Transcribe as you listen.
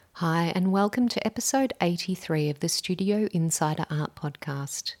Hi, and welcome to episode 83 of the Studio Insider Art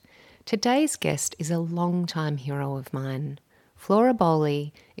Podcast. Today's guest is a long-time hero of mine. Flora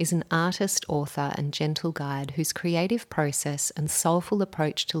Bowley is an artist, author, and gentle guide whose creative process and soulful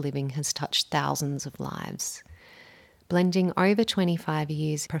approach to living has touched thousands of lives. Blending over 25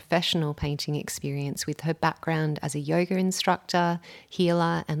 years professional painting experience with her background as a yoga instructor,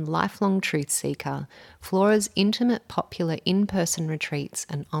 healer, and lifelong truth seeker, Flora's intimate, popular in-person retreats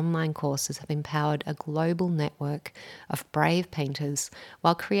and online courses have empowered a global network of brave painters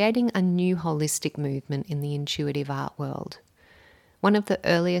while creating a new holistic movement in the intuitive art world. One of the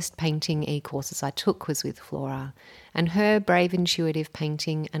earliest painting e-courses I took was with Flora, and her Brave Intuitive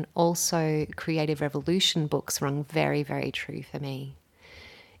Painting and also Creative Revolution books rung very, very true for me.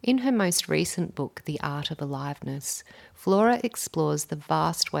 In her most recent book, The Art of Aliveness, Flora explores the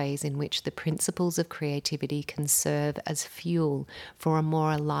vast ways in which the principles of creativity can serve as fuel for a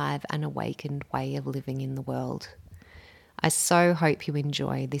more alive and awakened way of living in the world. I so hope you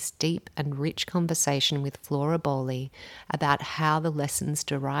enjoy this deep and rich conversation with Flora Bowley about how the lessons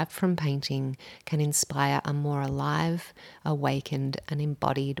derived from painting can inspire a more alive, awakened, and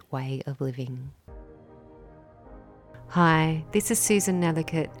embodied way of living. Hi, this is Susan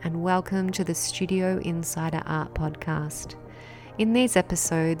Nethercutt, and welcome to the Studio Insider Art Podcast. In these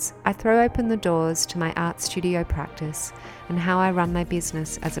episodes, I throw open the doors to my art studio practice and how I run my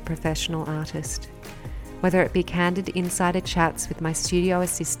business as a professional artist. Whether it be candid insider chats with my studio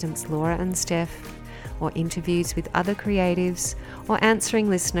assistants Laura and Steph, or interviews with other creatives, or answering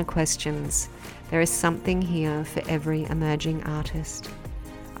listener questions, there is something here for every emerging artist.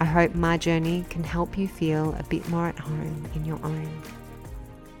 I hope my journey can help you feel a bit more at home in your own.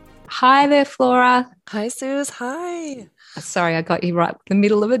 Hi there, Flora. Hi, Suze. Hi. Sorry, I got you right in the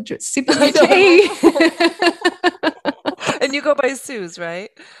middle of a sip of your tea. And you go by Suze, right?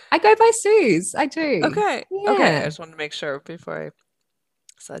 I go by Suze. I do. Okay. Yeah. Okay. I just wanted to make sure before I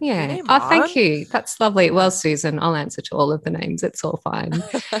said your name Oh, wrong. thank you. That's lovely. Well, Susan, I'll answer to all of the names. It's all fine.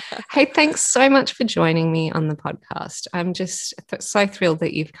 Hey, thanks so much for joining me on the podcast. I'm just so thrilled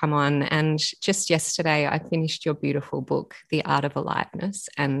that you've come on. And just yesterday, I finished your beautiful book, The Art of Aliveness,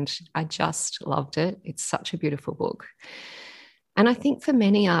 and I just loved it. It's such a beautiful book. And I think for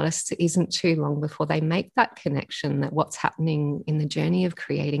many artists, it isn't too long before they make that connection that what's happening in the journey of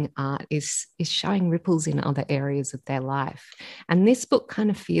creating art is showing ripples in other areas of their life. And this book kind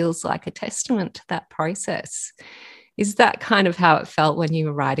of feels like a testament to that process. Is that kind of how it felt when you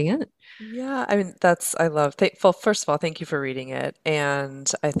were writing it? Yeah, I mean, I love, well, first of all, thank you for reading it.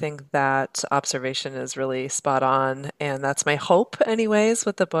 And I think that observation is really spot on. And that's my hope, anyways,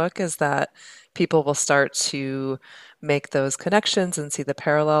 with the book is that people will start to make those connections and see the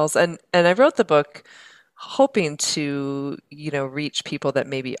parallels. And I wrote the book hoping to, reach people that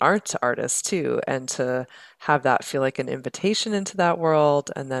maybe aren't artists too, and to have that feel like an invitation into that world.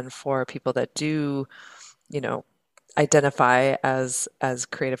 And then for people that do, you know, identify as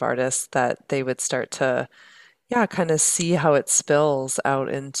creative artists, that they would start to, yeah, kind of see how it spills out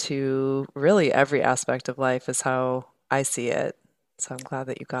into really every aspect of life is how I see it. So I'm glad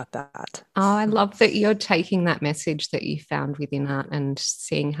that you got that. Oh, I love that you're taking that message that you found within art and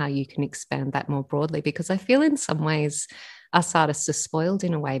seeing how you can expand that more broadly, because I feel in some ways us artists are spoiled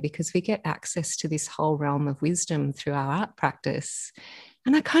in a way because we get access to this whole realm of wisdom through our art practice.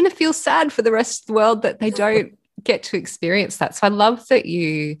 And I kind of feel sad for the rest of the world that they don't get to experience that. So I love that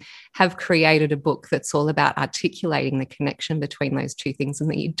you have created a book that's all about articulating the connection between those two things and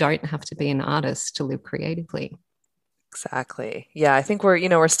that you don't have to be an artist to live creatively. Exactly. Yeah, I think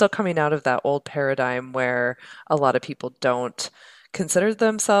we're still coming out of that old paradigm where a lot of people don't consider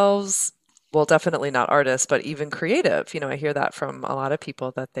themselves, well, definitely not artists, but even creative. I hear that from a lot of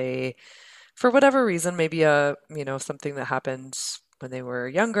people that they, for whatever reason, maybe something that happened when they were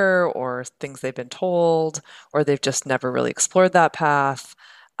younger or things they've been told, or they've just never really explored that path,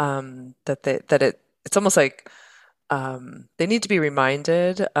 it's almost like they need to be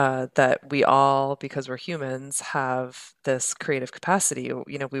reminded that we all, because we're humans, have this creative capacity.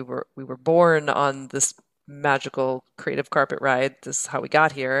 We were born on this magical creative carpet ride. This is how we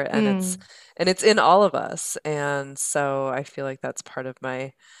got here, and it's in all of us. And so I feel like that's part of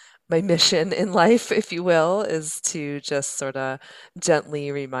my mission in life, if you will, is to just sort of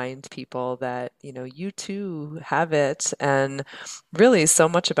gently remind people that, you too have it. And really, so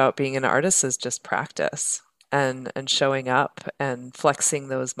much about being an artist is just practice and showing up and flexing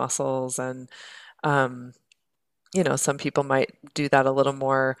those muscles. And, um, some people might do that a little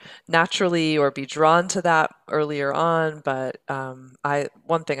more naturally or be drawn to that earlier on. But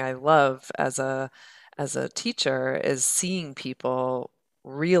one thing I love as a teacher is seeing people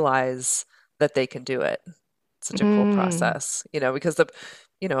realize that they can do it. Such a cool Mm. process, because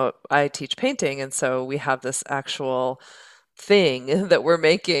I teach painting, and so we have this actual thing that we're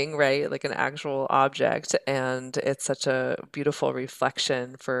making, right? Like an actual object, and it's such a beautiful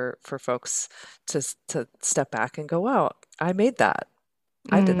reflection for folks to step back and go, "Wow, I made that.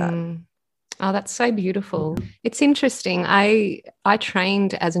 I did that." Mm. Oh, that's so beautiful. It's interesting. I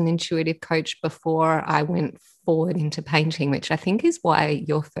trained as an intuitive coach before I went forward into painting, which I think is why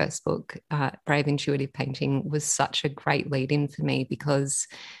your first book, Brave Intuitive Painting, was such a great lead in for me, because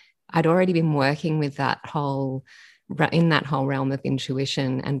I'd already been working with in that whole realm of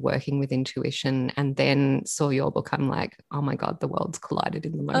intuition and working with intuition, and then saw your book. I'm like, oh my God, the worlds collided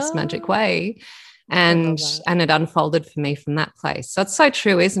in the most magic Oh, way. I And love that. and it unfolded for me from that place. So it's so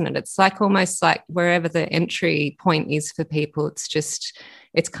true, isn't it? It's like almost like wherever the entry point is for people,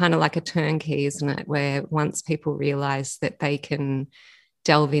 it's kind of like a turnkey, isn't it? Where once people realize that they can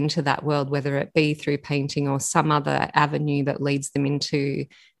delve into that world, whether it be through painting or some other avenue that leads them into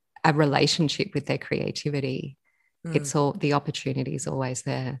a relationship with their creativity, Mm, it's all the opportunity is always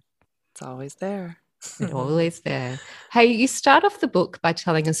there. it's always there. It always there. Hey, you start off the book by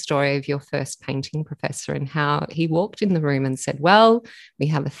telling a story of your first painting professor and how he walked in the room and said, well, we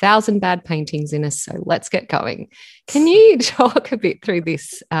have 1,000 bad paintings in us, so let's get going. Can you talk a bit through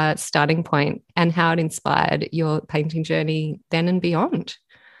this starting point and how it inspired your painting journey then and beyond?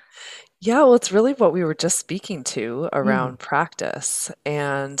 Yeah, well, it's really what we were just speaking to Mm. around practice.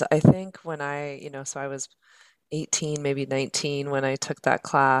 And I think when so I was 18, maybe 19 when I took that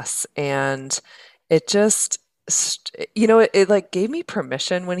class, and it just, it like gave me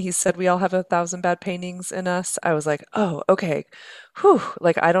permission when he said we all have 1,000 bad paintings in us. I was like, oh, okay, whew,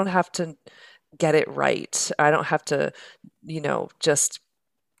 like I don't have to get it right. I don't have to, just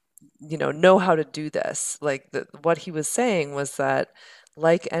know how to do this. Like what he was saying was that,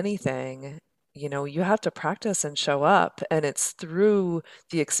 like anything, you have to practice and show up, and it's through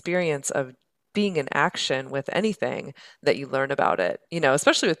the experience of being in action with anything that you learn about it.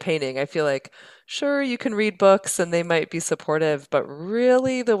 Especially with painting, I feel like sure you can read books and they might be supportive, but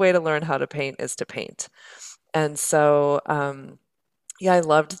really the way to learn how to paint is to paint. And so, yeah, I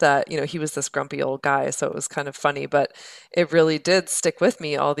loved that, he was this grumpy old guy, so it was kind of funny, but it really did stick with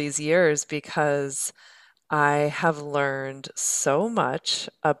me all these years because I have learned so much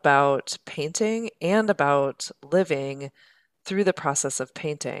about painting and about living through the process of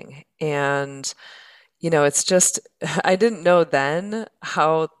painting. And, it's just, I didn't know then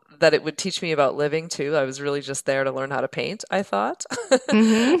how that it would teach me about living too. I was really just there to learn how to paint, I thought.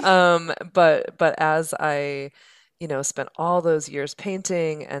 Mm-hmm. But as I, spent all those years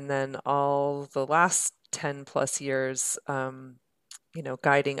painting and then all the last 10 plus years,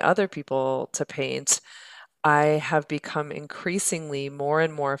 guiding other people to paint, I have become increasingly more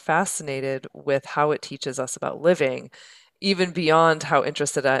and more fascinated with how it teaches us about living, even beyond how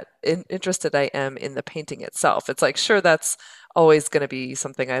interested I am in the painting itself. It's like, sure, that's always going to be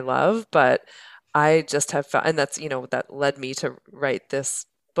something I love, but I just have found, and that's, that led me to write this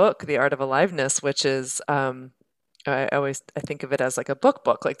book, The Art of Aliveness, which is, I think of it as like a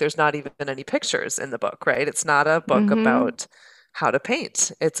book. Like there's not even any pictures in the book, right? It's not a book Mm-hmm. about how to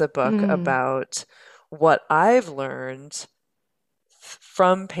paint. It's a book Mm. about what I've learned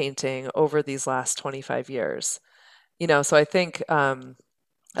from painting over these last 25 years. So I think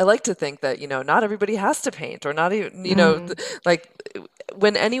I like to think that, not everybody has to paint or not even, Mm. like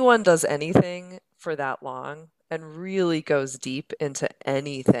when anyone does anything for that long and really goes deep into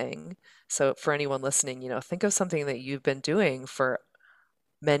anything. So for anyone listening, think of something that you've been doing for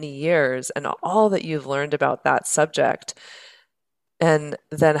many years and all that you've learned about that subject, and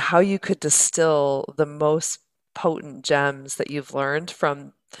then how you could distill the most potent gems that you've learned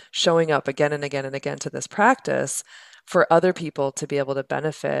from showing up again and again and again to this practice for other people to be able to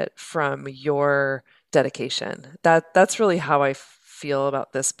benefit from your dedication. That's really how I feel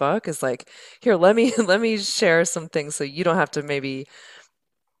about this book is like, here, let me let me share some things so you don't have to maybe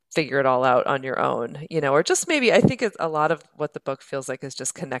figure it all out on your own, or just maybe I think it's a lot of what the book feels like is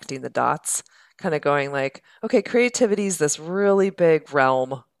just connecting the dots, kind of going like, okay, creativity is this really big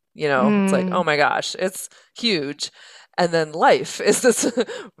realm, it's like, oh Mm. my gosh, it's huge. And then life is this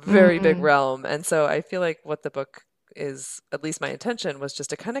very big Mm. realm. And so I feel like what the book is, at least my intention was just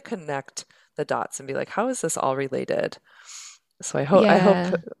to kind of connect the dots and be like, how is this all related? So I hope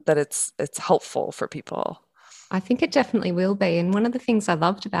Yeah. that it's helpful for people. I think it definitely will be. And one of the things I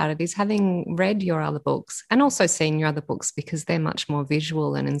loved about it is having read your other books and also seen your other books because they're much more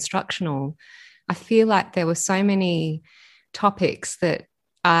visual and instructional. I feel like there were so many topics that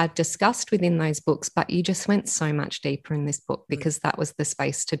are discussed within those books, but you just went so much deeper in this book Mm. because that was the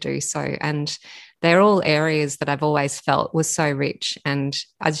space to do so. And they're all areas that I've always felt was so rich. And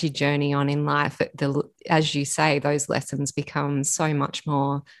as you journey on in life, as you say, those lessons become so much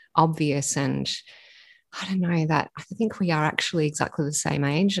more obvious. And I don't know, that I think we are actually exactly the same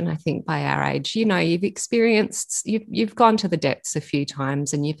age. And I think by our age, you've gone to the depths a few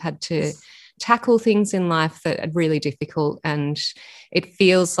times and you've had to tackle things in life that are really difficult. And it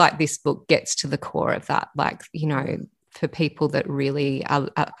feels like this book gets to the core of that. Like, Mm. for people that really are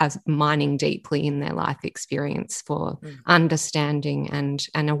mining deeply in their life experience for Mm. understanding and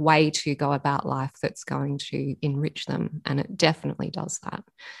a way to go about life that's going to enrich them. And it definitely does that.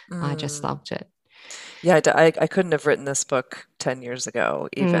 I just Mm. loved it. Yeah, I couldn't have written this book 10 years ago,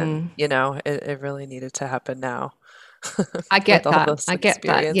 even. Mm. It really needed to happen now I with get all that. those I get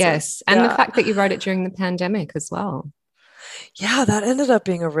that. experiences. Yes. And the Yeah. fact that you wrote it during the pandemic as well. Yeah, that ended up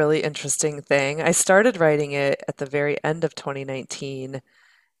being a really interesting thing. I started writing it at the very end of 2019,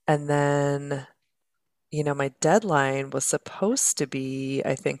 and then, my deadline was supposed to be,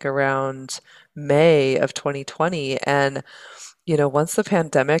 I think, around May of 2020. And once the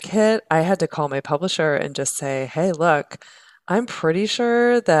pandemic hit, I had to call my publisher and just say, hey, look, I'm pretty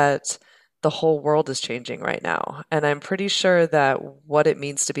sure that the whole world is changing right now. And I'm pretty sure that what it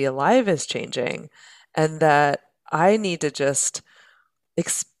means to be alive is changing. And that I need to just,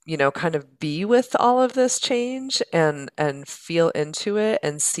 kind of be with all of this change and feel into it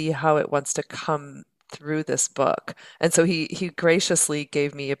and see how it wants to come through this book. And so he graciously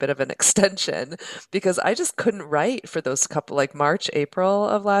gave me a bit of an extension because I just couldn't write for those couple, like March, April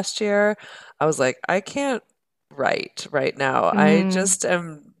of last year. I was like, I can't write right now. I Mm, just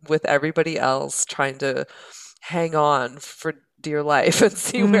am with everybody else trying to hang on for dear life and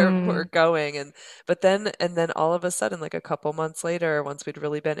see where we're mm, going. And then all of a sudden, like a couple months later, once we'd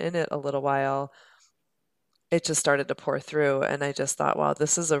really been in it a little while, it just started to pour through. And I just thought, wow,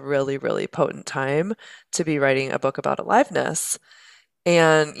 this is a really, really potent time to be writing a book about aliveness.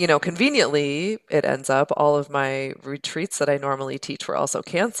 And, conveniently, it ends up all of my retreats that I normally teach were also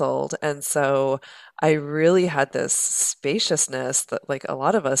canceled. And so I really had this spaciousness that, like a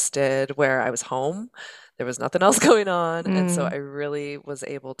lot of us did, where I was home, there was nothing else going on. And so mm. I really was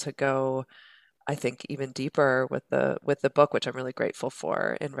able to go, I think, even deeper with the book, which I'm really grateful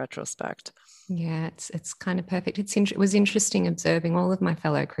for in retrospect. Yeah, it's kind of perfect. It was interesting observing all of my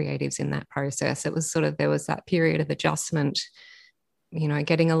fellow creatives in that process. It was sort of, there was that period of adjustment,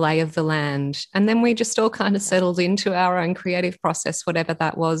 getting a lay of the land. And then we just all kind of settled into our own creative process, whatever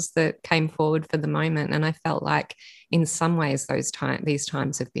that was that came forward for the moment. And I felt like in some ways these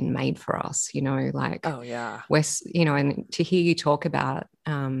times have been made for us, like Oh, yeah. and to hear you talk about,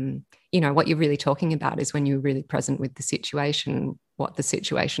 what you're really talking about is when you're really present with the situation. What the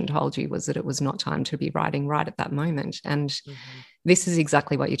situation told you was that it was not time to be writing right at that moment. And Hmm. this is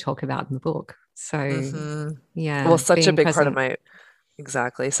exactly what you talk about in the book. So, Hmm. Well, yeah, such a being big part of present. my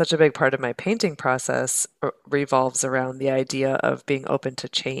Exactly. Such a big part of my painting process revolves around the idea of being open to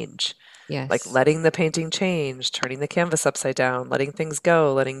change, like Yes. letting the painting change, turning the canvas upside down, letting things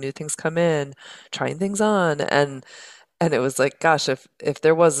go, letting new things come in, trying things on. And it was like, gosh, if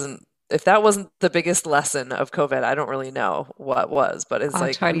that wasn't the biggest lesson of COVID, I don't really know what was. But it's Oh, like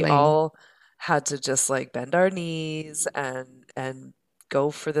we totally. all had to just like bend our knees and go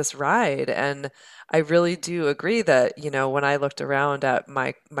for this ride. And I really do agree that, when I looked around at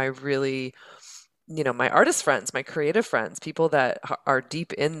my really, my artist friends, my creative friends, people that are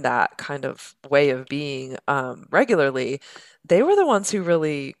deep in that kind of way of being regularly, they were the ones who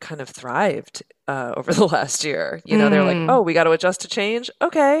really kind of thrived over the last year. They're like, Mm, oh, we got to adjust to change.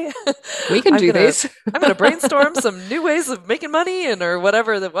 Okay, we can I'm do gonna this. I'm gonna brainstorm some new ways of making money and or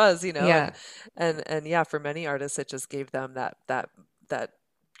whatever that was, Yeah, and yeah, for many artists, it just gave them that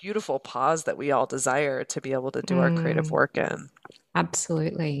beautiful pause that we all desire to be able to do our creative mm, work in.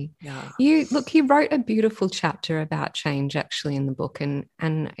 absolutely. Yeah. You wrote a beautiful chapter about change actually in the book, and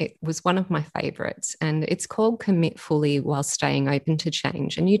it was one of my favorites. And it's called Commit Fully While Staying Open to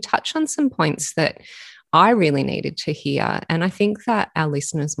Change. And you touch on some points that I really needed to hear, and I think that our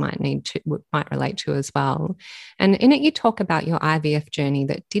listeners might relate to as well. And in it, you talk about your IVF journey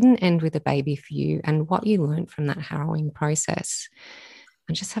that didn't end with a baby for you, and what you learned from that harrowing process.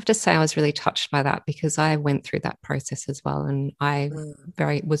 I just have to say I was really touched by that because I went through that process as well, and I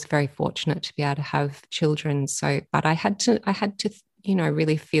Mm. was very fortunate to be able to have children. So, but I had to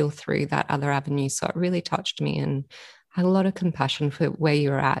really feel through that other avenue. So it really touched me and had a lot of compassion for where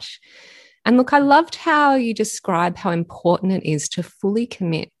you're at. And look, I loved how you describe how important it is to fully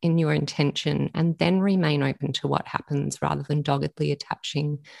commit in your intention and then remain open to what happens rather than doggedly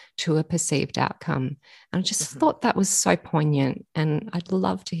attaching to a perceived outcome. And I just Mhm. thought that was so poignant. And I'd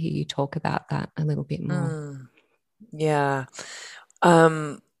love to hear you talk about that a little bit more. Mm, yeah.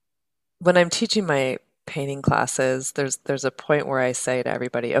 Um, when I'm teaching my painting classes, there's a point where I say to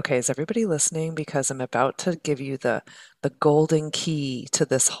everybody, okay, is everybody listening? Because I'm about to give you the golden key to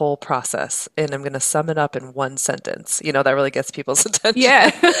this whole process, and I'm going to sum it up in one sentence. You know, that really gets people's attention.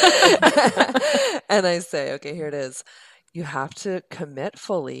 Yeah. And I say, okay, here it is. You have to commit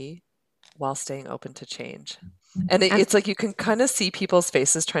fully while staying open to change. And And it's like you can kind of see people's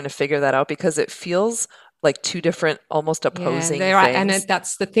faces trying to figure that out because it feels like two different, almost yeah, opposing they're right. And things.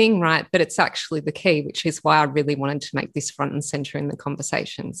 that's the thing, right? But it's actually the key, which is why I really wanted to make this front and center in the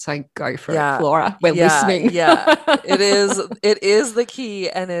conversation. So go for it, Yeah, Flora. We're yeah, listening. yeah. It is the key,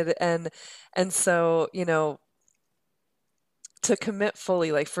 and so, to commit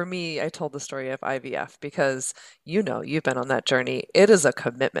fully, like for me, I told the story of IVF because you've been on that journey. It is a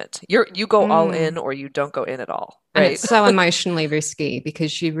commitment. You go all in Mm. or you don't go in at all, And it's right? so emotionally risky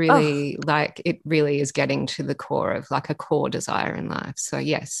because you Oh, really like it really is getting to the core of like a core desire in life. So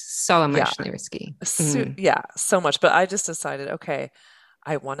yes, so yeah. emotionally risky. Mm. Yeah, so much. But I just decided, okay,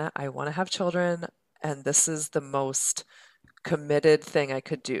 I wanna have children, and this is the most committed thing I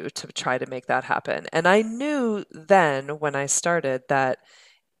could do to try to make that happen. And I knew then when I started that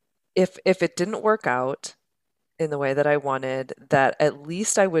if it didn't work out in the way that I wanted, that at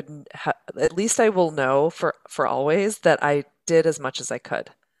least I will know for always that I did as much as I could.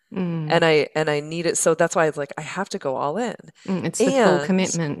 Mm. And I need it. So that's why it's like I have to go all in. Mm. It's the full And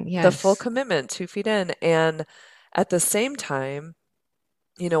commitment. the full Yes. commitment, 2 feet in. And at the same time,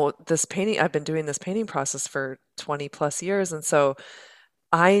 this painting, I've been doing this painting process for 20 plus years. And so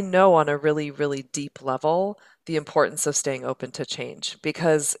I know on a really, really deep level the importance of staying open to change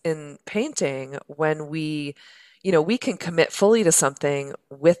because in painting, when we can commit fully to something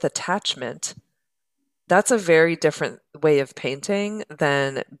with attachment, that's a very different way of painting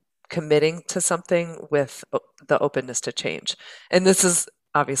than committing to something with the openness to change. And this is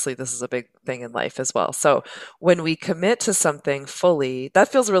a big thing in life as well. So when we commit to something fully, that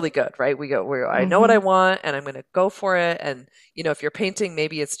feels really good, right? I know what I Mm-hmm. want and I'm going to go for it. And, if you're painting,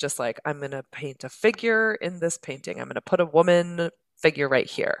 maybe it's just like, I'm going to paint a figure in this painting. I'm going to put a woman figure right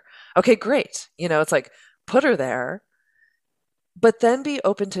here. Okay, great. It's like, put her there, but then be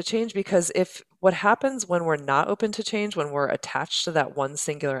open to change because if what happens when we're not open to change, when we're attached to that one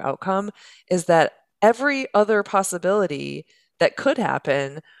singular outcome, is that every other possibility that could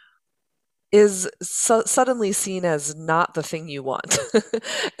happen is suddenly seen as not the thing you want.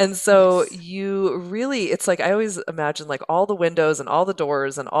 And so Yes. it's like I always imagine like all the windows and all the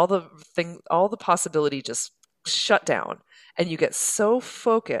doors and all the possibility just shut down. And you get so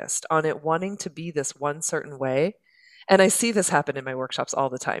focused on it wanting to be this one certain way. And I see this happen in my workshops all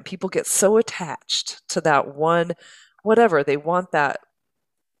the time. People get so attached to that one, whatever, they want that.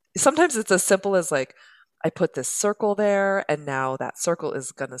 Sometimes it's as simple as like, I put this circle there, and now that circle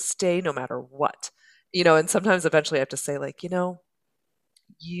is going to stay no matter what. And sometimes eventually I have to say, like, you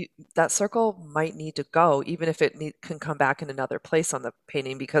that circle might need to go, even if can come back in another place on the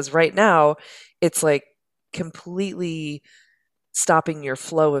painting, because right now it's like completely stopping your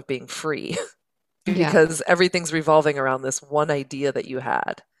flow of being free Yeah. because everything's revolving around this one idea that you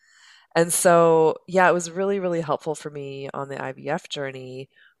had. And so, yeah, it was really, really helpful for me on the IVF journey,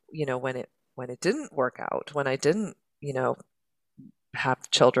 when it didn't work out, when I didn't, have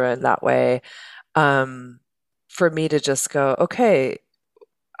children that way, um, for me to just go, okay,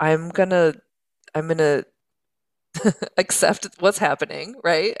 I'm gonna I'm gonna accept what's happening,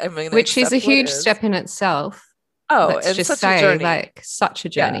 right? I'm gonna Which is a accept what huge is. step in itself. Oh, Let's and just such a say, journey. like, such a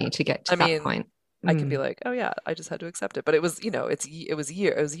Yeah. journey to get I to that mean, point. I can be Mm. like, oh yeah, I just had to accept it. But it was, it was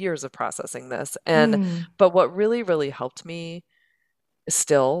years of processing this. And Mm. but what really, really helped me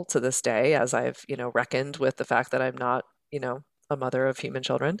still to this day, as I've, reckoned with the fact that I'm not, a mother of human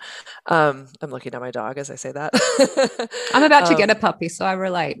children. I'm looking at my dog as I say that. I'm about to get a Um, puppy, so I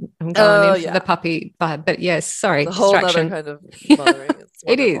relate. I'm going oh in for the yeah, puppy vibe. But yes, sorry, it's a whole nother distraction. kind of mothering. It's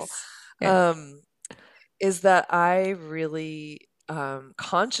It wonderful. is. Yeah. Um, is that I really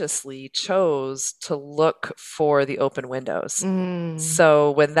consciously chose to look for the open windows. Mm.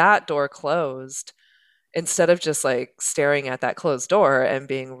 So when that door closed, instead of just like staring at that closed door and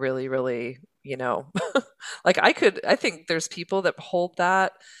being really, really, like I think there's people that hold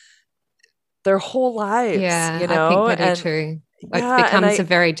that their whole lives, Yeah, I think they do and too. It yeah, and becomes a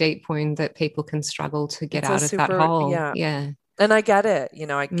very deep wound that people can struggle to get it's a out of that super, hole. yeah, Yeah. And I get it,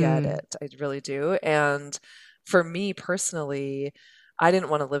 I get Mm. it. I really do. And for me personally, I didn't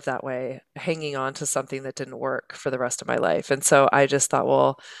want to live that way, hanging on to something that didn't work for the rest of my life. And so I just thought,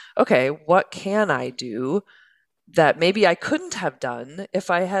 well, okay, what can I do that maybe I couldn't have done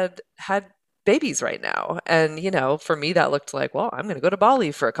if I had had babies right now? And, for me, that looked like, well, I'm going to go to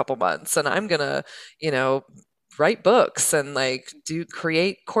Bali for a couple months and I'm going to, you know, write books and like do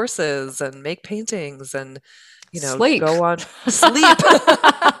create courses and make paintings and, Sleep. go on sleep,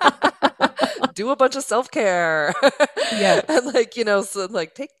 do a bunch of self-care Yeah. and so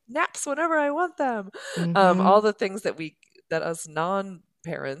like take naps whenever I want them. All Hmm. the things that us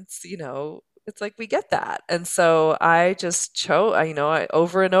non-parents, it's like we get that. And so I just chose, I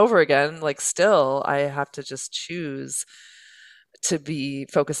over and over again, like still I have to just choose to be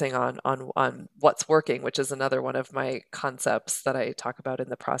focusing on what's working, which is another one of my concepts that I talk about in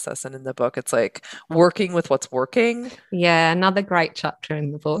the process and in the book. It's like working with what's working. Yeah, another great chapter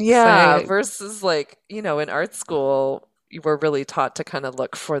in the book. Yeah, So, versus like, in art school, you were really taught to kind of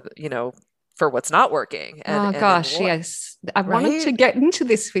look for for what's not working oh and in gosh, what, yes. I wanted to right? get into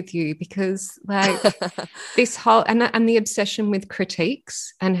this with you because like this whole and the obsession with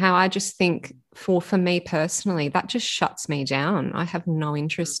critiques and how I just think for me personally, that just shuts me down. I have no Mm,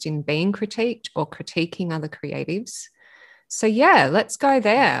 interest in being critiqued or critiquing other creatives. So yeah, let's go mm.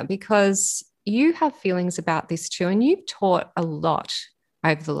 there because you have feelings about this too, and you've taught a lot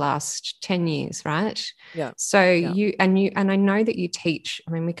over the last 10 years, right? Yeah. So Yeah. and I know that you teach,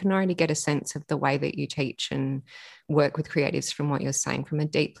 I mean, we can already get a sense of the way that you teach and work with creatives from what you're saying, from a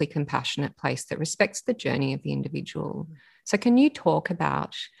deeply compassionate place that respects the journey of the individual. So can you talk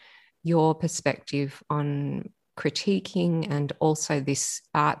about your perspective on critiquing and also this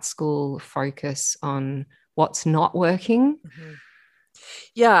art school focus on what's not working? Mhm.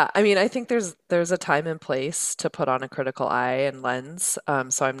 Yeah, I mean, I think there's a time and place to put on a critical eye and lens.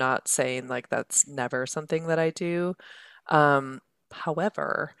 So I'm not saying like that's never something that I do.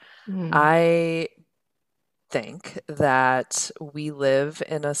 However, Mm. I think that we live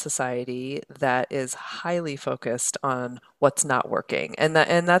in a society that is highly focused on what's not working. And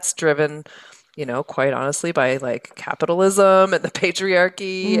that's driven, quite honestly by like capitalism and the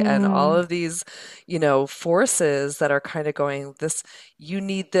patriarchy and all Mm. of these, forces that are kind of going, this, you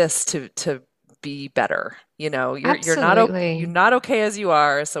need this to be better. You're Absolutely. not okay as you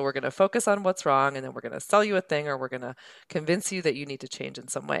are, so we're going to focus on what's wrong and then we're going to sell you a thing or we're going to convince you that you need to change in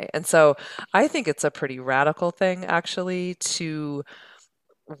some way. And so I think it's a pretty radical thing actually to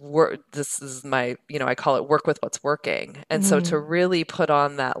work. This is my, I call it work with what's working. And so to Mm. really put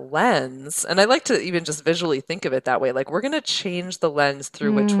on that lens, and I like to even just visually think of it that way, like we're going to change the lens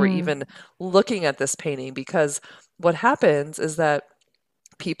through which we're Mm. even looking at this painting because what happens is that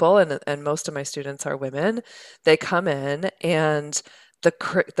people and most of my students are women, they come in and the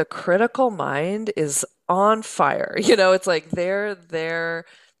critical mind is on fire. It's like they're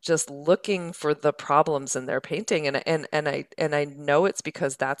just looking for the problems in their painting and I know it's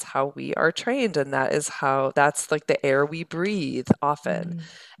because that's how we are trained and that's like the air we breathe often. Mm.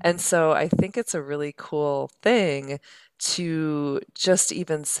 And so I think it's a really cool thing to just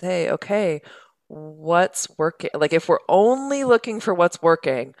even say, okay, what's working? Like if we're only looking for what's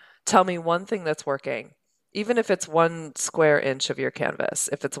working, tell me one thing that's working. Even if it's 1 square inch of your canvas,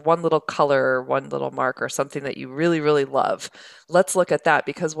 if it's one little color, one little mark, or something that you really, really love, let's look at that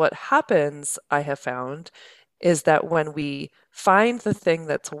because what happens, I have found, is that when we find the thing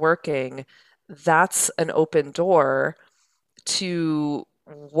that's working, that's an open door to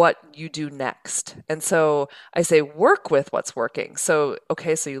what you do next. And so I say work with what's working. So,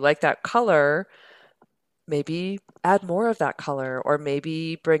 okay, so you like that color, maybe add more of that color, or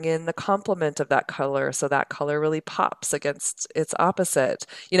maybe bring in the complement of that color so that color really pops against its opposite.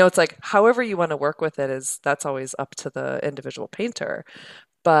 It's like however you want to work with it is that's always up to the individual painter.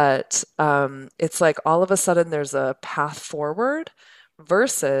 But it's like all of a sudden there's a path forward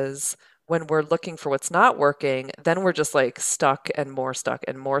versus when we're looking for what's not working, then we're just like stuck and more stuck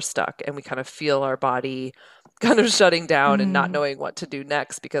and more stuck. And we kind of feel our body kind of shutting down and not Mm. knowing what to do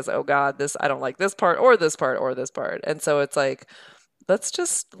next because, oh God, I don't like this part or this part or this part. And so it's like, let's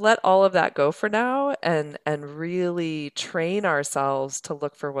just let all of that go for now and really train ourselves to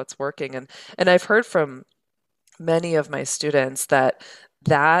look for what's working. And I've heard from many of my students that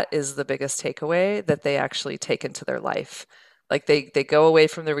that is the biggest takeaway that they actually take into their life. Like they go away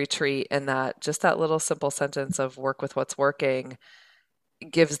from the retreat and that just that little simple sentence of work with what's working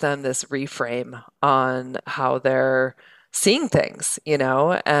gives them this reframe on how they're seeing things,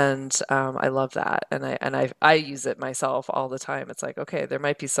 and I love that, and I use it myself all the time. It's like, okay, there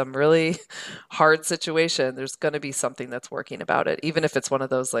might be some really hard situation. There's going to be something that's working about it, even if it's one of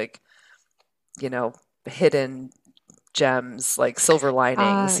those like, you know, hidden gems, like silver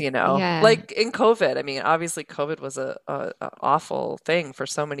linings, Yeah. like in COVID. I mean, obviously COVID was a awful thing for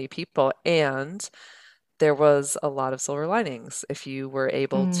so many people, and there was a lot of silver linings if you were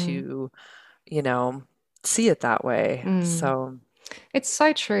able Mm, to, you know, see it that way. mm. So, It's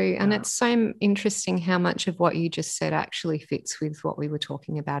so true. And yeah. it's so interesting how much of what you just said actually fits with what we were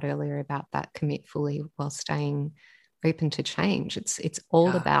talking about earlier about that commit fully while staying open to change. It's all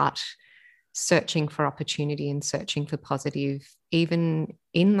Yeah. about searching for opportunity and searching for positive, even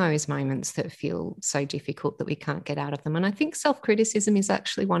in those moments that feel so difficult that we can't get out of them. And I think self criticism is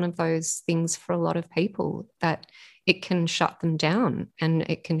actually one of those things for a lot of people that it can shut them down and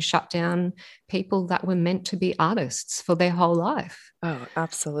it can shut down people that were meant to be artists for their whole life. Oh,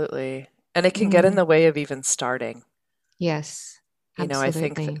 absolutely. And it can get in Mm, the way of even starting. yes, I think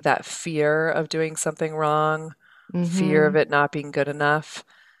absolutely. that fear of doing something wrong, fear of Hmm. it not being good enough,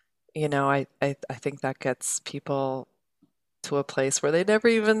 I think that gets people to a place where they never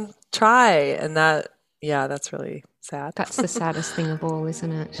even try. And yeah, that's really sad. That's the saddest thing of all,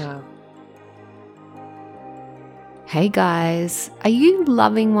 isn't it? Yeah. Hey guys, are you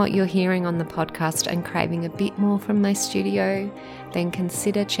loving what you're hearing on the podcast and craving a bit more from my studio? Then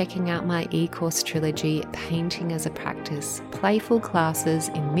consider checking out my e-course trilogy, Painting as a Practice, playful classes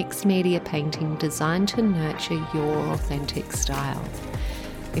in mixed media painting designed to nurture your authentic style.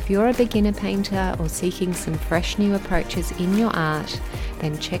 If you're a beginner painter or seeking some fresh new approaches in your art,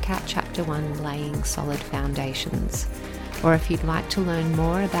 then check out Chapter 1, Laying Solid Foundations. Or if you'd like to learn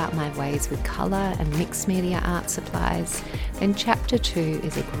more about my ways with colour and mixed media art supplies, then Chapter 2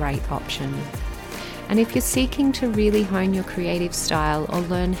 is a great option. And if you're seeking to really hone your creative style or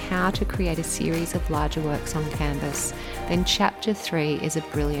learn how to create a series of larger works on canvas, then Chapter 3 is a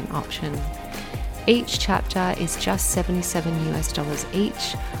brilliant option. Each chapter is just $77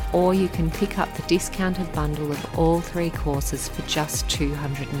 each, or you can pick up the discounted bundle of all 3 courses for just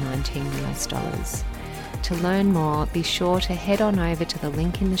 $219. To learn more, be sure to head on over to the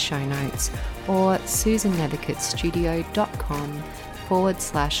link in the show notes or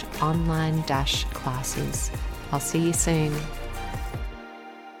susannethercuttstudio.com/online-classes. I'll see you soon.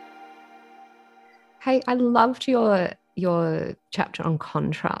 Hey, I loved your chapter on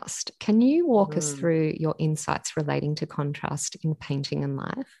contrast. Can you walk us Mm. through your insights relating to contrast in painting and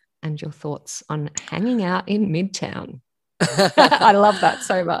life and your thoughts on hanging out in Midtown? I love that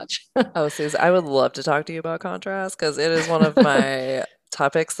so much. Oh, Suze, I would love to talk to you about contrast because it is one of my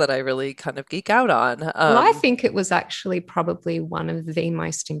topics that I really kind of geek out on. Well, I think it was actually probably one of the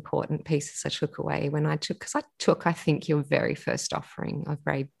most important pieces I took away when I took, because I took, I think, your very first offering of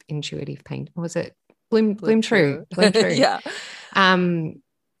very intuitive paint. Or was it Bloom Bloom True? True. Bloom True. Yeah. Um,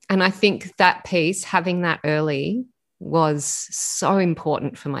 and I think that piece, having that early, was so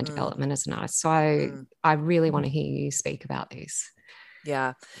important for my Mm, development as an artist. So I really want to hear you speak about this.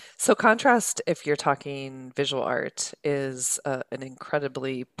 yeah. So contrast, if you're talking visual art, is an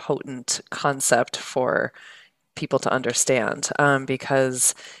incredibly potent concept for people to understand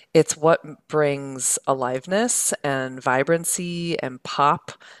because it's what brings aliveness and vibrancy and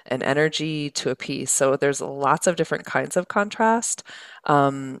pop and energy to a piece. So there's lots of different kinds of contrast.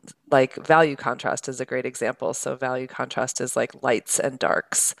 Um, like value contrast is a great example. So value contrast is like lights and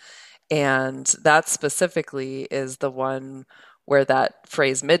darks. And that specifically is the one where that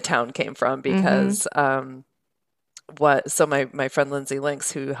phrase Midtown came from Mm-hmm. because my friend Lindsay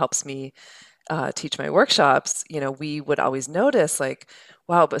Links, who helps me teach my workshops, we would always notice like,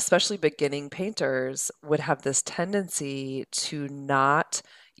 wow, but especially beginning painters would have this tendency to not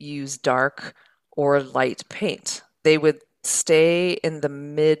use dark or light paint. They would stay in the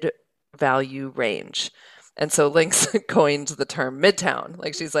mid value range. And so Lynx coined the term Midtown.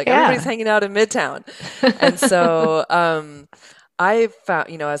 Like she's like, everybody's Yeah. hanging out in Midtown. And so I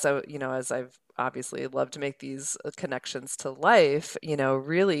found, as I've obviously love to make these connections to life,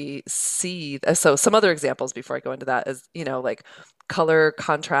 really see. So some other examples before I go into that is, like color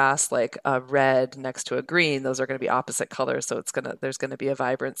contrast, like a red next to a green, those are going to be opposite colors. So there's going to be a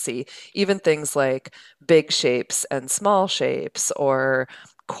vibrancy. Even things like big shapes and small shapes or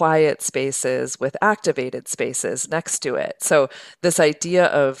quiet spaces with activated spaces next to it. So this idea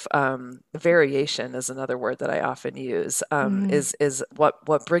of variation is another word that I often use. Mm-hmm. Is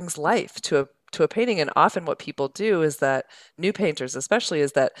what brings life to a painting. And often what people do is that new painters, especially,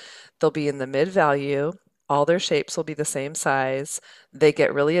 is that they'll be in the mid value. All their shapes will be the same size. They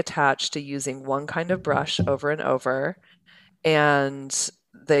get really attached to using one kind of brush over and over. and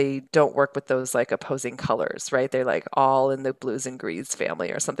they don't work with those like opposing colors, right? They're like all in the blues and greens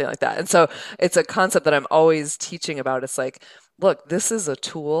family or something like that. And so it's a concept that I'm always teaching about. It's like, look, this is a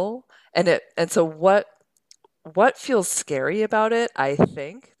tool, and so what feels scary about it, I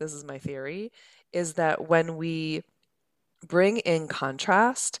think, this is my theory, is that when we bring in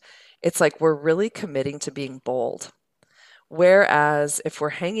contrast, it's like we're really committing to being bold. Whereas if we're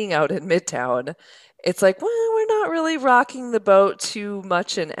hanging out in Midtown, it's like, well, we're not really rocking the boat too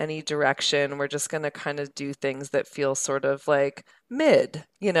much in any direction. We're just going to kind of do things that feel sort of like mid,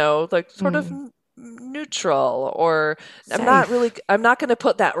 like sort of Mm. neutral, or Safe. I'm not going to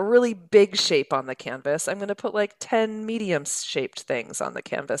put that really big shape on the canvas. I'm going to put like 10 medium shaped things on the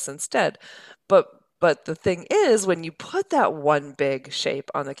canvas instead. But but the thing is, when you put that one big shape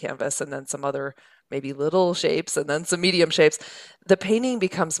on the canvas and then some other maybe little shapes and then some medium shapes, the painting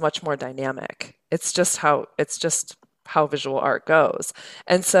becomes much more dynamic. It's just how visual art goes.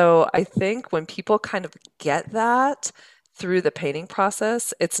 And so I think when people kind of get that through the painting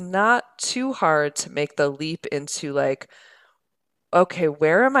process, it's not too hard to make the leap into like, okay,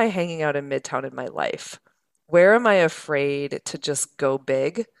 where am I hanging out in Midtown in my life? Where am I afraid to just go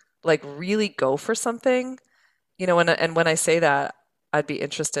big? Like really go for something? When I say that, I'd be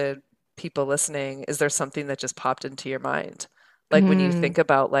interested, people listening, is there something that just popped into your mind? Like when you Mm. think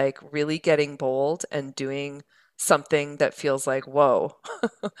about like really getting bold and doing something that feels like, whoa,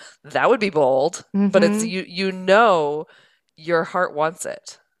 that would be bold, but it's Mm-hmm. you your heart wants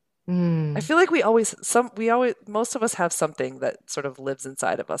it. I Mm. feel like most of us have something that sort of lives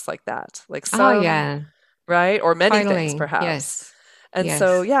inside of us like that. Like Oh, some, yeah. right? Or many things Totally. perhaps. Yes. And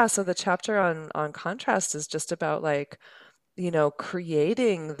so Yes. yeah, so the chapter on contrast is just about like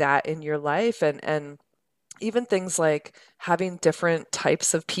creating that in your life and even things like having different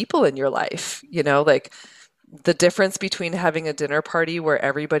types of people in your life, like the difference between having a dinner party where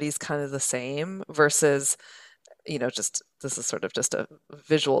everybody's kind of the same versus, just this is sort of just a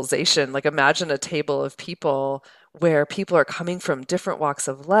visualization. Like imagine a table of people where people are coming from different walks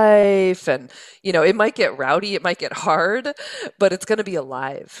of life and, it might get rowdy, it might get hard, but it's going to be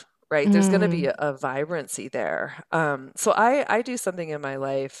alive. Right. There's going to be Mm. a vibrancy there. So I do something in my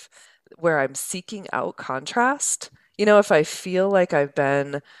life where I'm seeking out contrast. If I feel like I've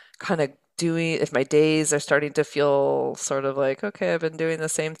been kind of if my days are starting to feel sort of like, okay, I've been doing the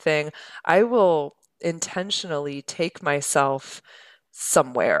same thing, I will intentionally take myself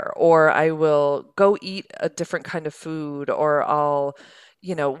somewhere, or I will go eat a different kind of food, or I'll,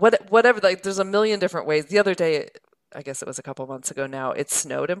 whatever, like there's a million different ways. The other day, I guess it was a couple months ago now, it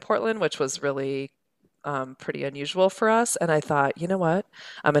snowed in Portland, which was really pretty unusual for us. And I thought, you know what?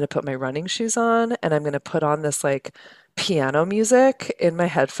 I'm going to put my running shoes on and I'm going to put on this like piano music in my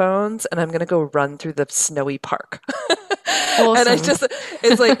headphones and I'm going to go run through the snowy park. And Awesome.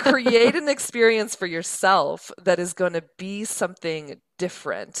 it's like create an experience for yourself that is going to be something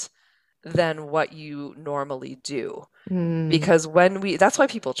different than what you normally do. Mm. Because that's why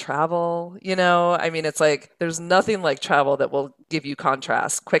people travel, I mean, it's like there's nothing like travel that will give you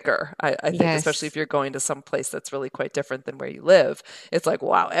contrast quicker. I think, especially if Yes. you're going to some place that's really quite different than where you live. It's like,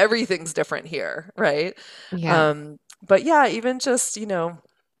 wow, everything's different here, right? Yeah. But yeah, even just,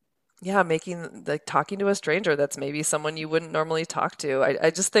 yeah, making like talking to a stranger that's maybe someone you wouldn't normally talk to.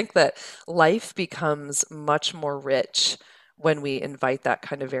 I just think that life becomes much more rich when we invite that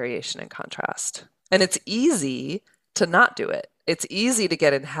kind of variation and contrast. And it's easy to not do it. It's easy to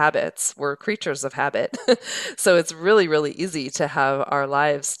get in habits. We're creatures of habit. So it's really, really easy to have our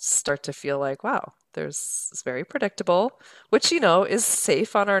lives start to feel like, wow, it's very predictable, which, is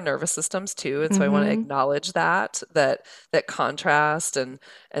safe on our nervous systems too. And so I want to Mm-hmm. acknowledge that contrast and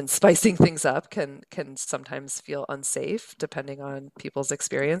spicing things up can sometimes feel unsafe depending on people's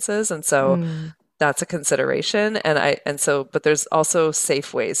experiences. And so Mm. that's a consideration. But there's also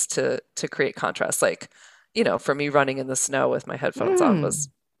safe ways to create contrast. Like, for me running in the snow with my headphones on was,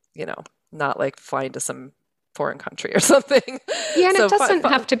 Mm. you know, not like flying to some foreign country or something. Yeah, and it So doesn't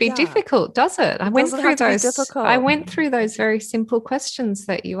have to be yeah, difficult, does it? it doesn't have to be I difficult. went through those very simple questions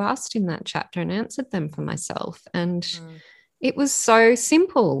that you asked in that chapter and answered them for myself. And Mm, it was so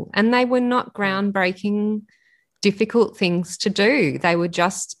simple. And they were not yeah. groundbreaking, difficult things to do. They were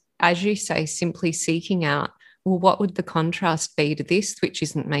just, as you say, simply seeking out, well, what would the contrast be to this, which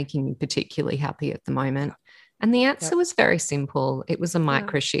isn't making me particularly happy at the moment? And the answer Yep. was very simple. It was a Yeah.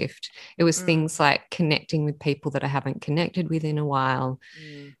 micro shift. It was Mm, things like connecting with people that I haven't connected with in a while.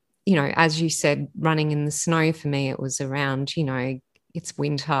 mm, You know, as you said, running in the snow for me, it was around, it's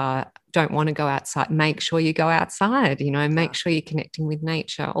winter, don't want to go outside, make sure you go outside, make Yeah. sure you're connecting with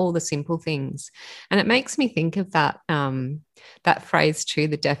nature, all the simple things. And it makes me think of that phrase too,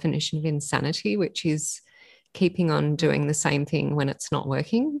 the definition of insanity, which is keeping on doing the same thing when it's not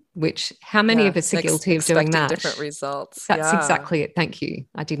working, which how many Yeah. of us are guilty of doing Expecting that? different results. That's Yeah. exactly it. Thank you.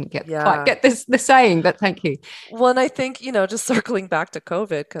 I didn't quite Yeah. get the saying, but thank you. Well, and I think, just circling back to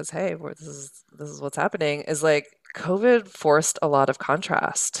COVID, because hey, this is what's happening, is like COVID forced a lot of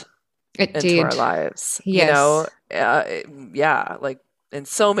contrast It into did. our lives. Yes. Yeah, like in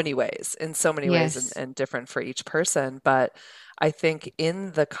so many ways, and, Yes. and different for each person. But I think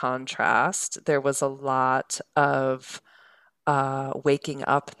in the contrast, there was a lot of waking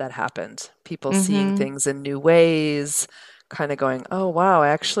up that happened. People seeing Mm-hmm. things in new ways, kind of going, oh, wow, I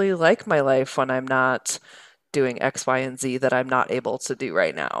actually like my life when I'm not doing X, Y, and Z that I'm not able to do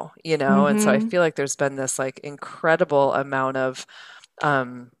right now, you know? And so I Mm-hmm. feel like there's been this like incredible amount of,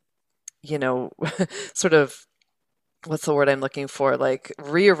 um, you know, sort of what's the word I'm looking for? Like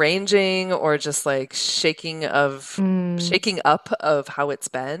rearranging or just like Mm. shaking up of how it's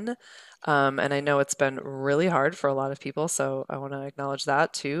been. And I know it's been really hard for a lot of people, so I want to acknowledge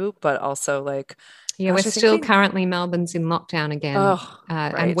that too. But also, like, Yeah, we're gosh, I think still currently Melbourne's in lockdown again. oh,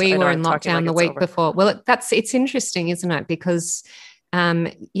 And right. we I know were in I'm talking lockdown like the it's week over. before. Well, it's interesting, isn't it? Because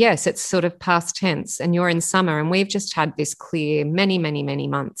yes, it's sort of past tense and you're in summer and we've just had this clear many, many, many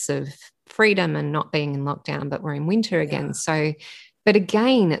months of freedom and not being in lockdown, but we're in winter again. Yeah. So, but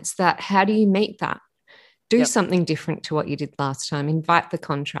again, it's that how do you meet that? Do Yep. something different to what you did last time. Invite the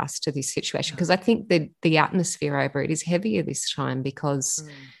contrast to this situation. Yeah. Because I think the atmosphere over it is heavier this time because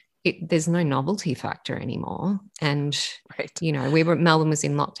Mm, there's no novelty factor anymore. And, right. Melbourne was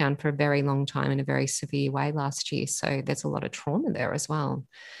in lockdown for a very long time in a very severe way last year. So there's a lot of trauma there as well.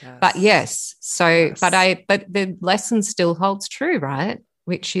 But Yes. yes, so, Yes. but the lesson still holds true, right?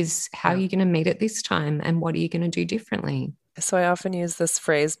 Which is how are Yeah. you going to meet it this time and what are you going to do differently? So I often use this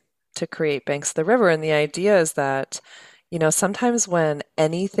phrase to create banks of the river, and the idea is that, sometimes when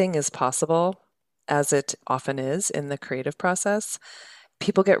anything is possible, as it often is in the creative process,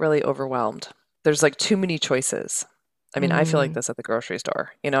 people get really overwhelmed. There's like too many choices. I mean, I feel like Mm. this at the grocery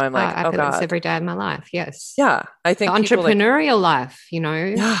store. I'm like, I oh feel this God. every day of my life. Yes. Yeah. I The think people like, entrepreneurial life.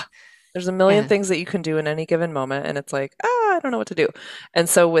 yeah, there's a million Yeah. things that you can do in any given moment. And it's like, I don't know what to do. And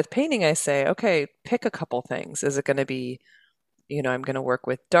so with painting, I say, okay, pick a couple things. Is it going to be, I'm going to work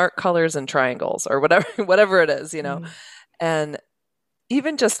with dark colors and triangles or whatever, whatever it is. Mm. And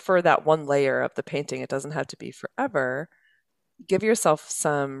even just for that one layer of the painting, it doesn't have to be forever. Give yourself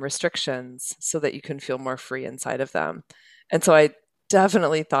some restrictions so that you can feel more free inside of them. And so I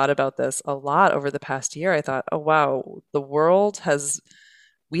definitely thought about this a lot over the past year. I thought, oh, wow,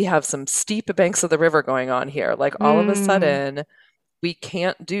 we have some steep banks of the river going on here. Like all of a Mm. sudden, we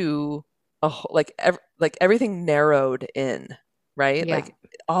can't do like everything narrowed in, right? Yeah. Like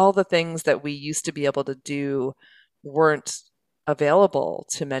all the things that we used to be able to do weren't available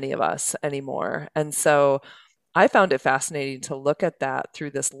to many of us anymore. And so I found it fascinating to look at that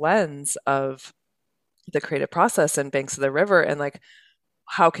through this lens of the creative process and Banks of the River and like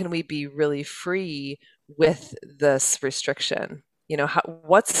how can we be really free with this restriction?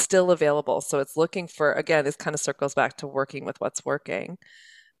 What's still available? So it's looking for, again, this kind of circles back to working with what's working.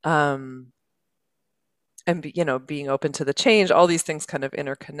 Um, and being open to the change, all these things kind of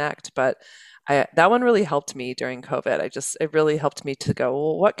interconnect. But that one really helped me during COVID. It really helped me to go,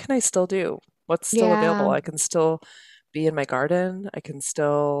 well, what can I still do? What's still available? Yeah. I can still be in my garden. I can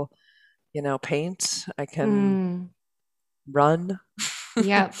still, paint. I can Mm. run.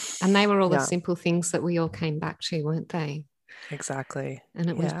 Yeah. And they were all the Yeah, simple things that we all came back to, weren't they? exactly. And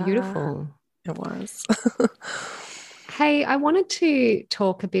it was Yeah, beautiful. it was. Hey, I wanted to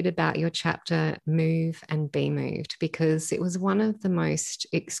talk a bit about your chapter, Move and Be Moved, because it was one of the most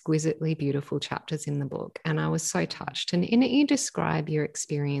exquisitely beautiful chapters in the book. And I was so touched. And in it, you describe your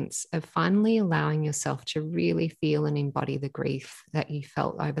experience of finally allowing yourself to really feel and embody the grief that you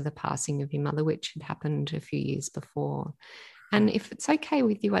felt over the passing of your mother, which had happened a few years before. And if it's okay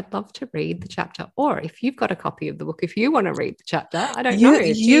with you, I'd love to read the chapter. Or if you've got a copy of the book, if you want to read the chapter, I don't You, know. Do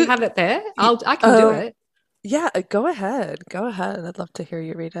you you, have it there? you I can do it. yeah, go ahead. Go ahead. I'd love to hear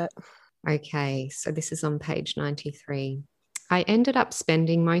you read it. Okay, so this is on page 93. I ended up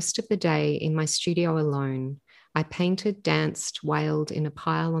spending most of the day in my studio alone. I painted, danced, wailed in a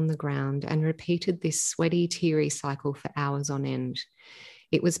pile on the ground, and repeated this sweaty, teary cycle for hours on end.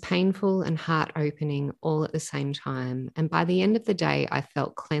 It was painful and heart opening all at the same time. And by the end of the day, I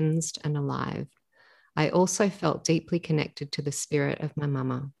felt cleansed and alive. I also felt deeply connected to the spirit of my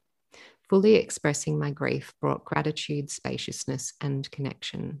mama. fully expressing my grief brought gratitude, spaciousness, and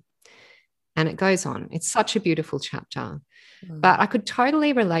connection. And it goes on. It's such a beautiful chapter. Mm. But I could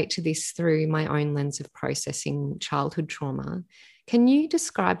totally relate to this through my own lens of processing childhood trauma. Can you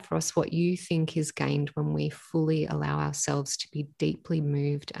describe for us what you think is gained when we fully allow ourselves to be deeply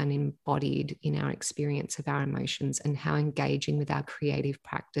moved and embodied in our experience of our emotions, and how engaging with our creative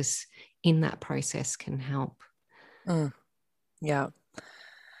practice in that process can help? Mm. Yeah.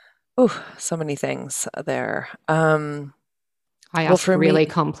 Oh, so many things there. I Well, ask for me, really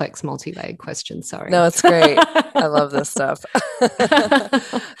complex, multi-layered questions. no, Sorry. it's great. I love this stuff.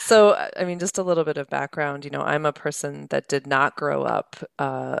 So, I mean, just a little bit of background. I'm a person that did not grow up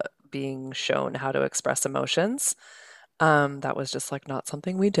being shown how to express emotions. That was just like not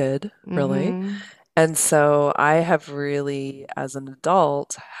something we did, really. Mm-hmm. And so I have really, as an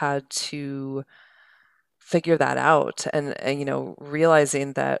adult, had to figure that out and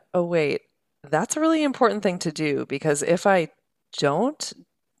realizing that, oh, wait, that's a really important thing to do because if I don't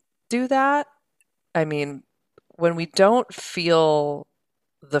do that, I mean, when we don't feel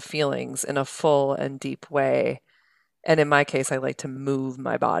the feelings in a full and deep way, and in my case, I like to move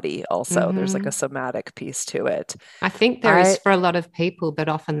my body also. There's like a Mm-hmm. somatic piece to it. I think there is I, for a lot of people, but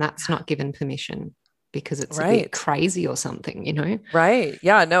often that's not given permission because it's a bit right, crazy or something, you know? right.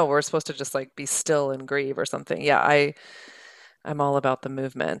 Yeah, no, we're supposed to just like be still and grieve or something. Yeah, I'm all about the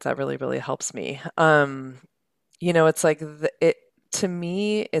movement. That really, really helps me. It's like it to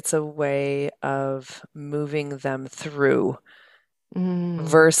me, it's a way of moving them through Mm,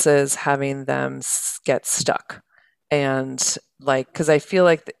 versus having them get stuck. And like, because I feel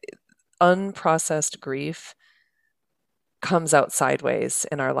like the unprocessed grief comes out sideways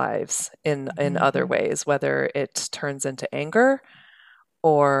in our lives in other mhm, ways, whether it turns into anger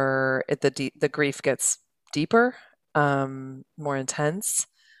or the grief gets deeper, more intense,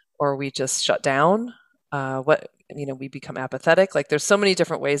 or we just shut down. We become apathetic. Like there's so many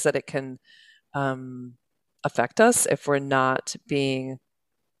different ways that it can um, affect us if we're not being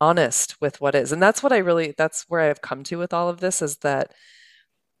honest with what is. And that's where I've come to with all of this is that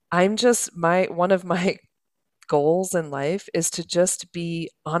I'm just one of my goals in life is to just be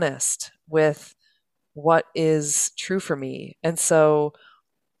honest with what is true for me. And so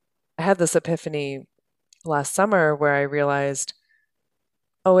I had this epiphany last summer where I realized,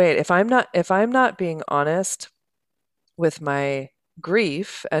 oh wait, if I'm not being honest with my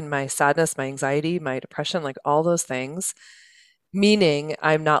grief and my sadness, my anxiety, my depression, like all those things, meaning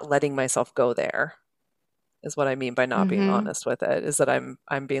I'm not letting myself go there is what I mean by not being mhm. honest with it, is that I'm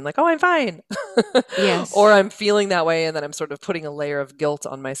being like, oh, I'm fine. Or Yes. I'm feeling that way and then I'm sort of putting a layer of guilt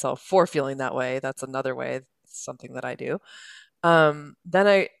on myself for feeling that way. That's another way, something that I do.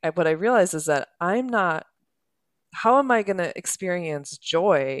 Then what I realize is that I'm not, how am I going to experience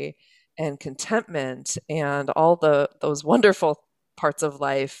joy and contentment and all those wonderful parts of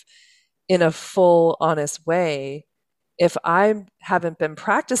life in a full, honest way if I haven't been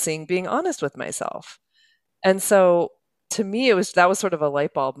practicing being honest with myself? And so to me, that was sort of a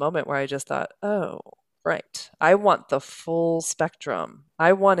light bulb moment where I just thought, oh, right. I want the full spectrum.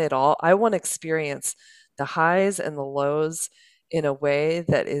 I want it all. I want to experience the highs and the lows in a way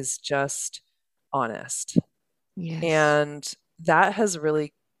that is just honest. Yes. And that has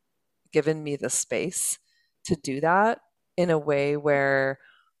really given me the space to do that in a way where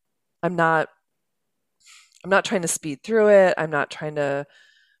I'm not I'm not trying to speed through it. I'm not trying to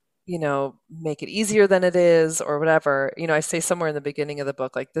make it easier than it is or whatever. I say somewhere in the beginning of the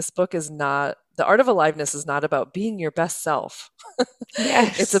book, like this book is not, The Art of Aliveness is not about being your best self.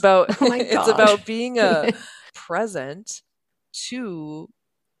 It's Yes. about Oh my it's God. about being a present to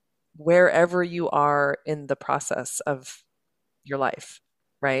wherever you are in the process of your life,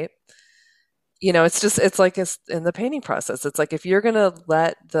 right? It's like it's in the painting process. It's like if you're gonna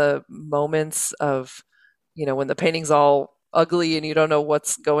let the moments of, when the painting's all ugly and you don't know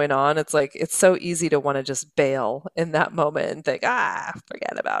what's going on, it's like it's so easy to want to just bail in that moment and think,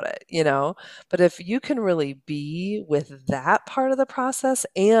 forget about it. But if you can really be with that part of the process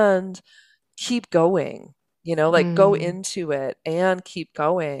and keep going, like go Mm, into it and keep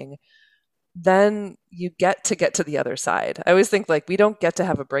going, then you get to the other side. I always think like we don't get to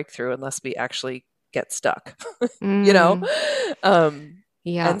have a breakthrough unless we actually get stuck, you know? mm. Um,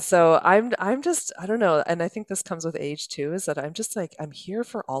 Yeah. and so I'm just, I don't know, and I think this comes with age too, is that I'm just like, I'm here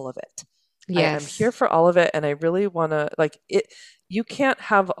for all of it. I'm here Yes. for all of it, and I really want to like it. You can't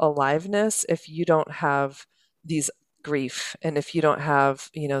have aliveness if you don't have these grief, and if you don't have,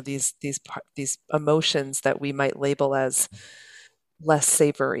 these emotions that we might label as less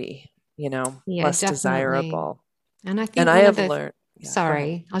savory, Yeah, less definitely. desirable. And I And think I one of have the learned. Yeah, go ahead.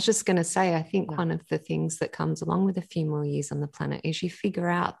 Sorry, I was just going to say, I think No. one of the things that comes along with a few more years on the planet is you figure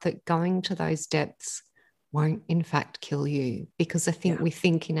out that going to those depths won't, in fact, kill you. Because I think Yeah. we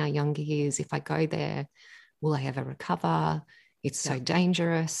think in our younger years, if I go there, will I ever recover? It's Yeah. so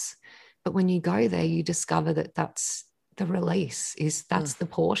dangerous. But when you go there, you discover that that's the release, is Mm. that's the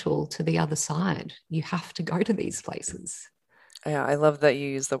portal to the other side. You have to go to these places. Yeah, I love that you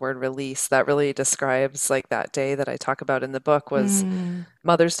use the word release. That really describes like that day that I talk about in the book was Mm,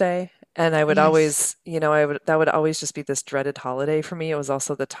 Mother's Day. And I would yes. always, that would always just be this dreaded holiday for me. It was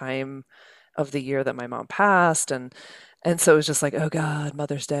also the time of the year that my mom passed and so it was just like, oh God,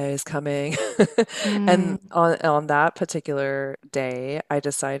 Mother's Day is coming. Mm, And on that particular day, I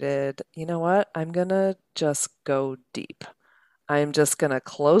decided, you know what? I'm gonna just go deep. I'm just gonna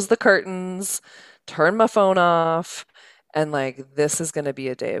close the curtains, turn my phone off, and like this is gonna be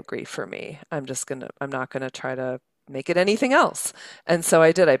a day of grief for me. I'm not gonna try to make it anything else. And so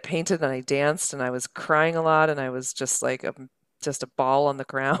I did. I painted and I danced and I was crying a lot and I was just like just a ball on the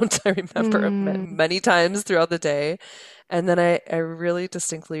ground. I remember mm, many times throughout the day. And then I really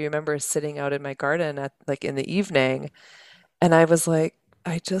distinctly remember sitting out in my garden at like in the evening and I was like,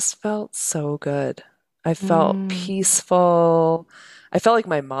 I just felt so good. I felt mm, peaceful. I felt like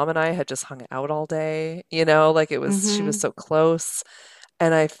my mom and I had just hung out all day, like she was mm-hmm. so close.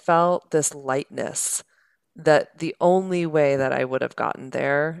 And I felt this lightness that the only way that I would have gotten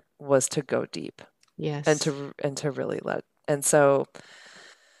there was to go deep Yes. and to really and so,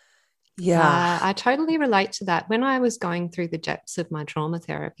 yeah. I totally relate to that. When I was going through the depths of my trauma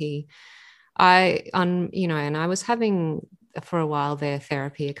therapy, and I was having for a while there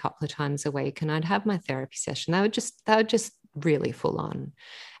therapy a couple of times a week, and I'd have my therapy session. They were just really full on.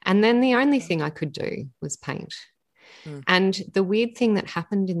 And then the only thing I could do was paint. Mm, And the weird thing that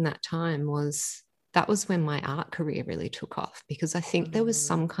happened in that time was that was when my art career really took off because I think there was mm,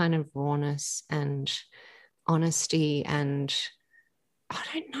 some kind of rawness and honesty and I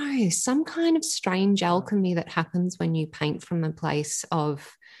don't know, some kind of strange wow. alchemy that happens when you paint from a place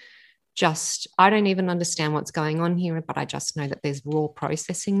of just, I don't even understand what's going on here, but I just know that there's raw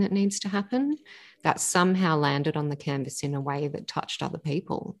processing that needs to happen that somehow landed on the canvas in a way that touched other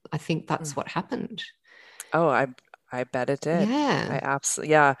people. I think Mm. that's what happened. Oh, I bet it did. I Yeah.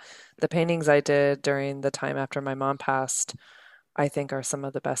 absolutely, yeah. The paintings I did during the time after my mom passed, I think are some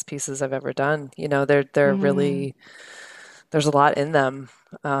of the best pieces I've ever done. They're Mm, really there's a lot in them.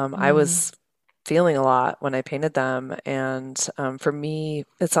 I mm, was feeling a lot when I painted them, and for me,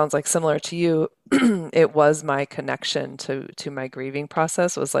 it sounds like similar to you. It was my connection to my grieving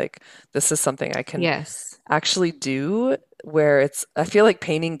process. Was like this is something I can yes. actually do. Where I feel like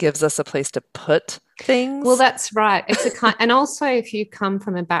painting gives us a place to put Well, things. that's right. It's a kind, and also if you come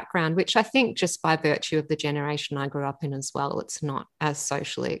from a background, which I think just by virtue of the generation I grew up in as well, it's not as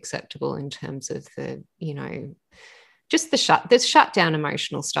socially acceptable in terms of just the shut down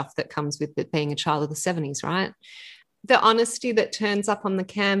emotional stuff that comes with being a child of the 70s, right? The honesty that turns up on the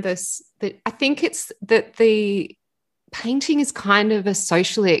canvas, that I think it's that the painting is kind of a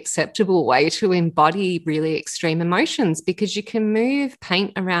socially acceptable way to embody really extreme emotions because you can move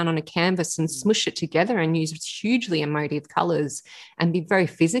paint around on a canvas and Mm, smush it together and use hugely emotive colors and be very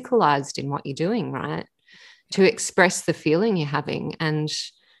physicalized in what you're doing, right? To express the feeling you're having. And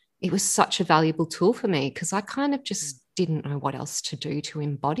it was such a valuable tool for me because I kind of mm, just didn't know what else to do to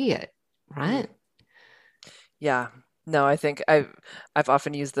embody it, mm. right? Yeah. No, I think I've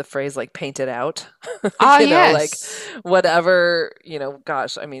often used the phrase like paint it out. Oh, Like yes. whatever,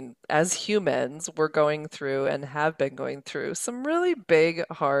 gosh, I mean, as humans, we're going through and have been going through some really big,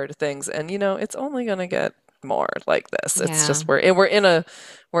 hard things. And it's only gonna get more like this. It's Yeah. just we're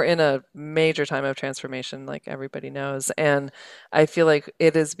in a major time of transformation, like everybody knows. And I feel like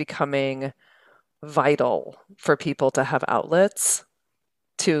it is becoming vital for people to have outlets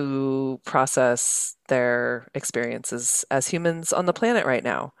to process their experiences as humans on the planet right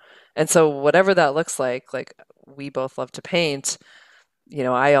now. And so whatever that looks like we both love to paint,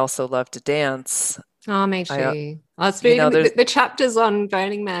 I also love to dance. Oh, me I too. I was reading there's the chapters on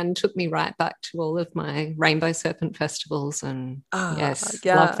Burning Man took me right back to all of my Rainbow Serpent festivals, and yes,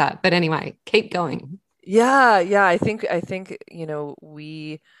 love yeah. that. But anyway, keep going. Yeah, yeah, I think,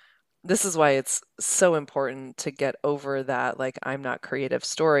 we this is why it's so important to get over that like I'm not creative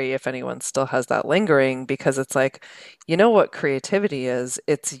story if anyone still has that lingering because it's like what creativity is?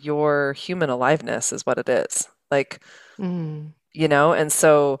 It's your human aliveness is what it is. Like, Mm, and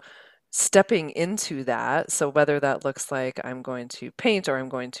so stepping into that, so whether that looks like I'm going to paint or I'm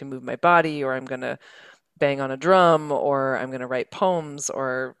going to move my body or I'm going to bang on a drum or I'm going to write poems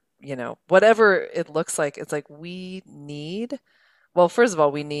or whatever it looks like, it's like we need Well, first of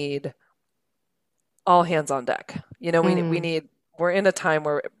all, we need all hands on deck. We Mm, need, we're in a time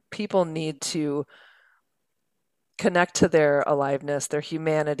where people need to connect to their aliveness, their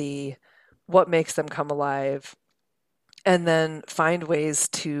humanity, what makes them come alive, and then find ways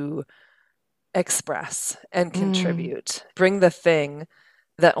to express and mm, contribute. Bring the thing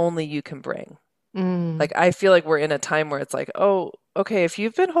that only you can bring. mm. Like, I feel like we're in a time where it's like, oh, okay, if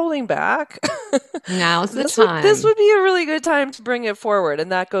you've been holding back, Now's the this would time. be a really good time to bring it forward.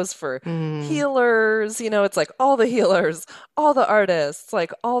 And that goes for Mm, healers, it's like all the healers, all the artists,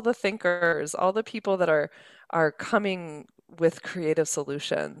 like all the thinkers, all the people that are coming with creative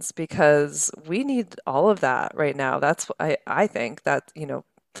solutions because we need all of that right now. That's I think that,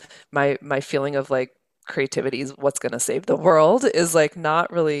 my feeling of like creativity is what's going to save the world is like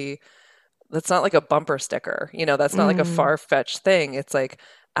not really, that's not like a bumper sticker, that's not like a mm. far-fetched thing. It's like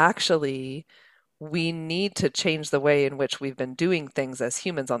actually we need to change the way in which we've been doing things as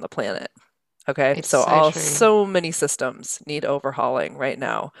humans on the planet. Okay, It's so so true. so many systems need overhauling right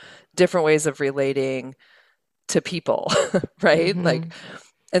now, different ways of relating to people, right? Hmm. Like,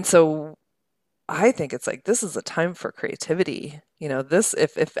 and so I think it's like this is a time for creativity. This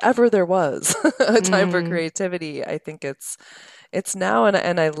if ever there was a time for Mm. creativity, I think it's now,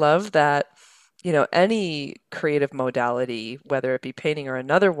 and I love that, any creative modality, whether it be painting or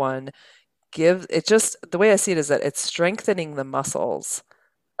another one, gives it just the way I see it is that it's strengthening the muscles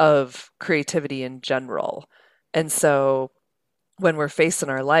of creativity in general. And so when we're faced in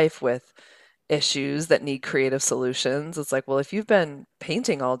our life with issues that need creative solutions, it's like, well, if you've been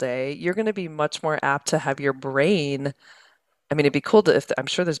painting all day, you're going to be much more apt to have your brain. I mean, it'd be cool to if I'm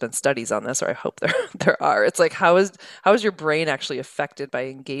sure there's been studies on this, or I hope there there are. It's like how is your brain actually affected by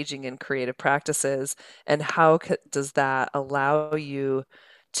engaging in creative practices, and how does that allow you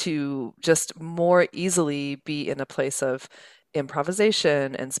to just more easily be in a place of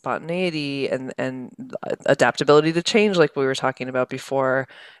improvisation and spontaneity and adaptability to change, like we were talking about before.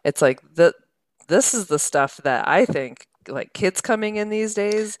 It's like this is the stuff that I think like kids coming in these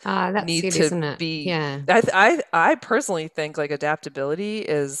days Ah, that's need it, to isn't it? be. Yeah. I personally think like adaptability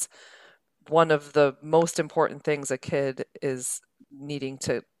is one of the most important things a kid is needing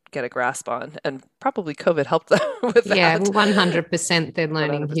to get a grasp on, and probably COVID helped them with Yeah, that. well, 100% they're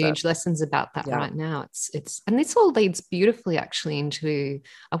learning 100%. huge lessons about that Yeah. right now. And this all leads beautifully actually into,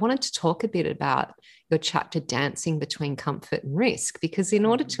 I wanted to talk a bit about your chapter dancing between comfort and risk, because in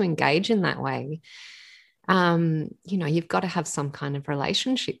order Mhm. to engage in that way, you've got to have some kind of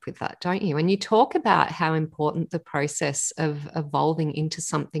relationship with that, don't you? And you talk about how important the process of evolving into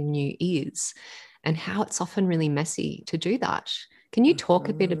something new is, and how it's often really messy to do that. Can you talk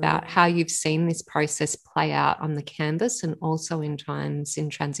a bit about Mhm. how you've seen this process play out on the canvas and also in times in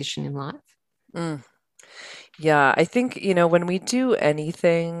transition in life? Mm. Yeah, I think, when we do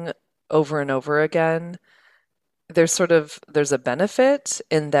anything over and over again, there's a benefit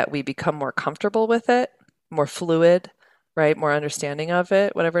in that we become more comfortable with it, more fluid, right? More understanding of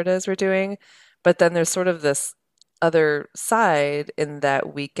it, whatever it is we're doing. But then there's sort of this other side in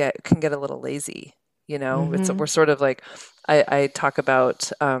that we can get a little lazy, we're Mm-hmm. sort of like I talk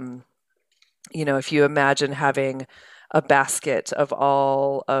about if you imagine having a basket of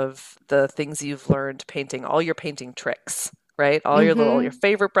all of the things you've learned painting, all your painting tricks, right? All your Mm-hmm.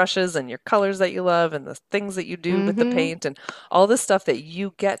 favorite brushes and your colors that you love and the things that you do with the Mm-hmm. paint and all the stuff that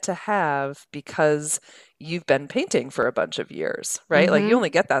you get to have because you've been painting for a bunch of years, right? Like you Mm-hmm. only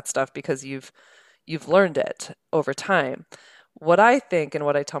get that stuff because you've learned it over time. What I think and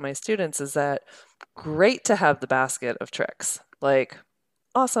what I tell my students is that great to have the basket of tricks. Like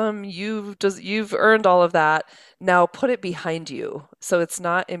awesome, you've earned all of that. Now put it behind you. So it's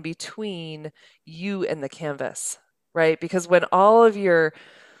not in between you and the canvas, right? Because when all of your,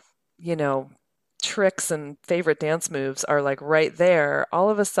 you know, tricks and favorite dance moves are like right there, all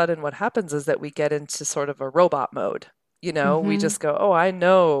of a sudden what happens is that we get into sort of a robot mode. We Mm-hmm. just go, "Oh, I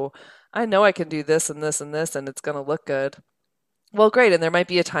know I can do this and this and this and it's going to look good." Well, great. And there might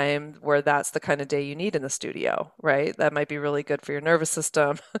be a time where that's the kind of day you need in the studio, right? That might be really good for your nervous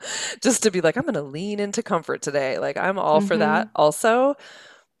system. Just to be like, I'm going to lean into comfort today. Like, I'm all for that Mm-hmm. also.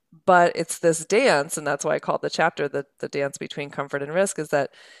 But it's this dance, and that's why I called the chapter the dance between comfort and risk, is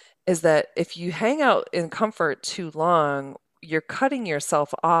that if you hang out in comfort too long, you're cutting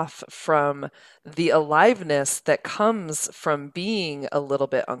yourself off from the aliveness that comes from being a little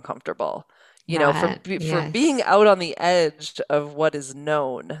bit uncomfortable. From Right. for being Yes. out on the edge of what is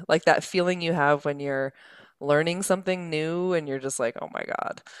known, like that feeling you have when you're learning something new and you're just like, oh my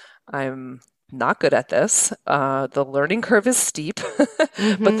God, I'm not good at this. The learning curve is steep,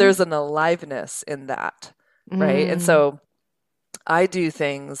 but Mm-hmm. there's an aliveness in that, right? And Mm. so I do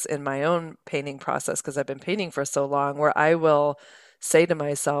things in my own painting process because I've been painting for so long where I will say to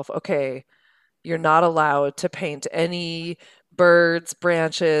myself, okay, you're not allowed to paint any birds,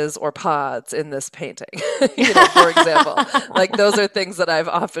 branches, or pods in this painting. For example, like those are things that I've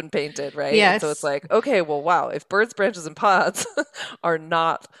often painted, right? And so it's Yes. like, okay, well, wow, if birds, branches, and pods are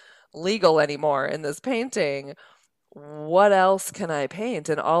not legal anymore in this painting, what else can I paint?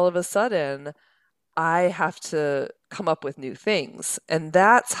 And all of a sudden, I have to come up with new things. And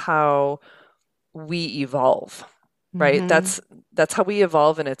that's how we evolve, right? Mm-hmm. That's how we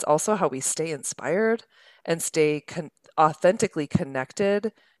evolve, and it's also how we stay inspired and stay authentically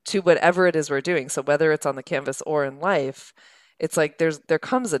connected to whatever it is we're doing. So whether it's on the canvas or in life, it's like there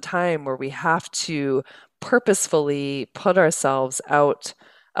comes a time where we have to purposefully put ourselves out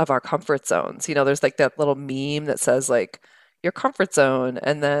of our comfort zones. There's like that little meme that says like your comfort zone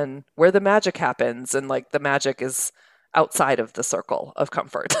and then where the magic happens, and like the magic is outside of the circle of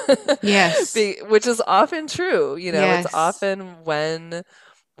comfort, Yes. which is often true. It's Yes. often when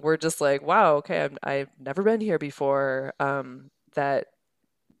we're just like, wow, okay, I've never been here before,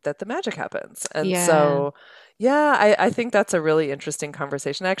 that the magic happens. And Yeah. so, yeah, I think that's a really interesting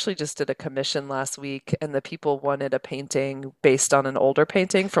conversation. I actually just did a commission last week, and the people wanted a painting based on an older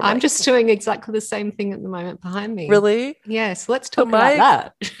painting from I'm like, just doing exactly the same thing at the moment behind me. really? Yes, let's So talk about my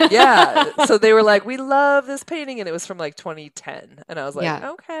that. Yeah. So they were like, we love this painting. And it was from like 2010. And I was like, Yeah.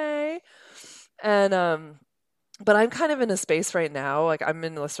 okay. And, but I'm kind of in a space right now. Like I'm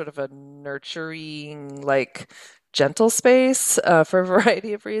in a sort of a nurturing, like gentle space, for a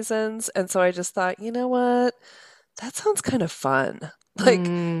variety of reasons. And so I just thought, you know what? That sounds kind of fun.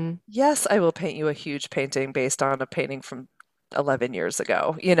 Like, Mm, yes, I will paint you a huge painting based on a painting from 11 years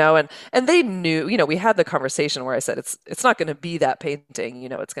ago, and they knew, we had the conversation where I said it's not going to be that painting,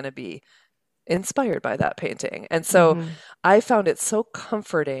 it's going to be inspired by that painting. And so hmm. I found it so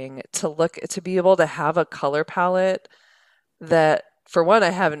comforting to be able to have a color palette that, for one, I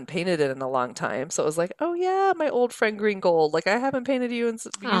haven't painted it in a long time. So it was like, oh yeah, my old friend Green Gold. Like I haven't painted you and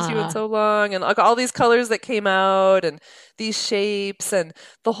used you in Ah. so long, and like all these colors that came out and these shapes, and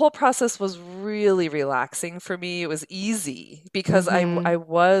the whole process was really relaxing for me. It was easy because Mm-hmm.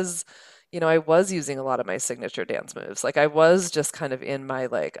 I was using a lot of my signature dance moves. Like I was just kind of in my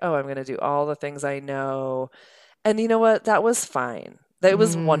like, oh, I'm going to do all the things I know. And you know what? That was fine. That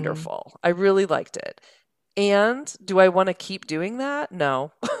was Mm, wonderful. I really liked it. And do I want to keep doing that?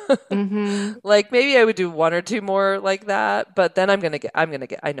 No. mm-hmm. Like maybe I would do one or two more like that, but then I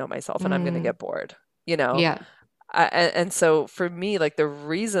know myself and I'm gonna Mm. get bored, you know? Yeah. And so for me, like the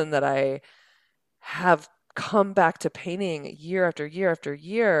reason that I have come back to painting year after year after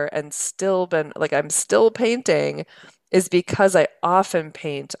year and still been like I'm still painting is because I often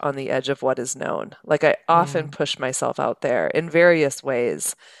paint on the edge of what is known. Like I Yeah. often push myself out there in various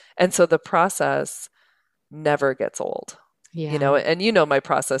ways. And so the process never gets old. Yeah. And my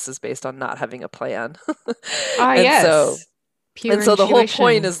process is based on not having a plan. Oh, And so yes. Pure and so the whole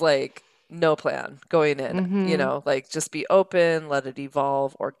point intuition. is like no plan going in, Mm-hmm. like just be open, let it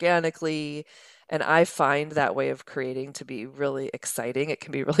evolve organically. And I find that way of creating to be really exciting. It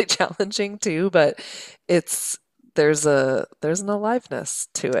can be really challenging too, but it's there's an aliveness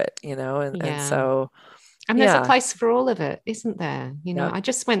to it, and Yeah. so And there's a yeah, place for all of it, isn't there? yeah, I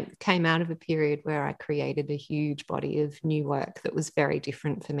just came out of a period where I created a huge body of new work that was very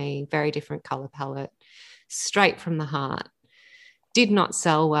different for me, very different color palette, straight from the heart. Did not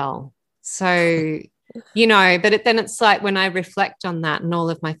sell well. So, but then it's like when I reflect on that and all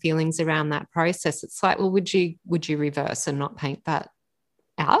of my feelings around that process, it's like, well, would you reverse and not paint that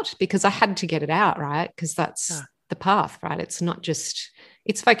out? Because I had to get it out, right? Because yeah, that's the path, right? It's not just,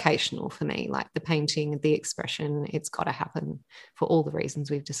 it's vocational for me, like the painting, the expression, it's got to happen for all the reasons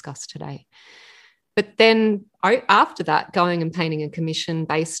we've discussed today. But then after that, going and painting a commission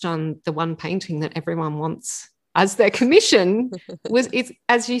based on the one painting that everyone wants as their commission it's,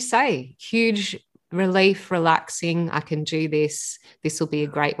 as you say, huge relief, relaxing. I can do this. This will be a yeah,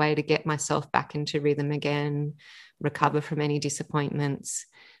 great way to get myself back into rhythm again, yeah, recover from any disappointments.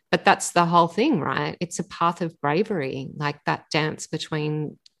 But that's the whole thing, right? It's a path of bravery, like that dance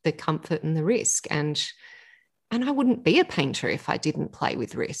between the comfort and the risk. And I wouldn't be a painter if I didn't play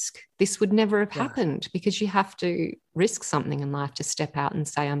with risk. This would never have yeah, happened because you have to risk something in life to step out and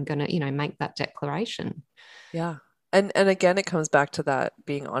say, I'm going to, make that declaration. yeah. And again, it comes back to that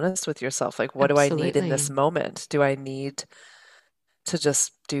being honest with yourself. Like, what do I need in this Absolutely. moment? Do I need to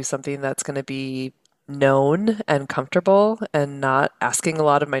just do something that's going to be known and comfortable and not asking a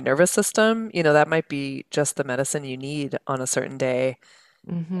lot of my nervous system? That might be just the medicine you need on a certain day.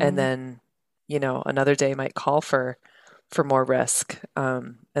 And Mm-hmm. then, another day might call for for more risk.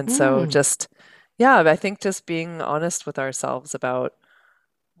 And so Mm, just, yeah, I think just being honest with ourselves about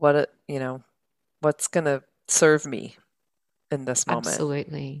what's going to serve me in this moment.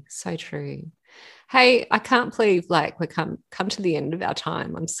 absolutely. So true. Hey, I can't believe like we come to the end of our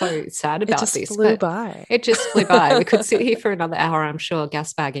time. I'm so sad It about just this, flew but by. it just flew by. We could sit here for another hour, I'm sure,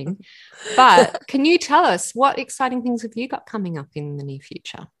 gas bagging. But can you tell us what exciting things have you got coming up in the near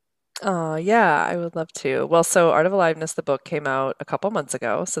future? Oh, yeah, I would love to. Well, so Art of Aliveness, the book came out a couple months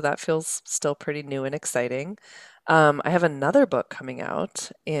ago, so that feels still pretty new and exciting. I have another book coming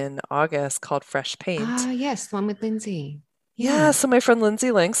out in August called Fresh Paint. Ah, yes, the one with Lindsay. Yeah, Yeah. so my friend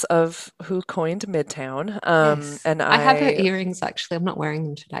Lindsay Links of Who Coined Midtown, Yes. and I have her I, earrings actually. I'm not wearing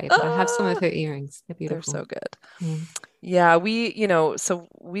them today, but I have some of ah, her earrings. They're they're beautiful. so good. Mm. Yeah, so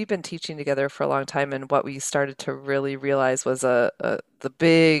we've been teaching together for a long time, and what we started to really realize was the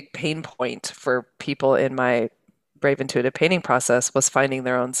big pain point for people in my Brave Intuitive painting process was finding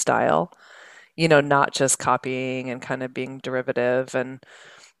their own style. Not just copying and kind of being derivative and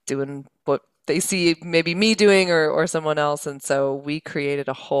doing what they see maybe me doing or someone else. And so we created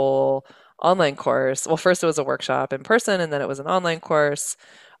a whole online course. Well, first it was a workshop in person, and then it was an online course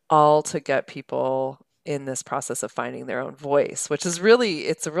all to get people in this process of finding their own voice, which is really,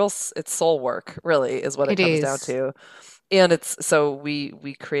 it's soul work, really, is what it It comes down is. to. And it's so we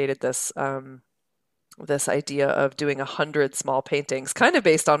created this idea of doing 100 small paintings, kind of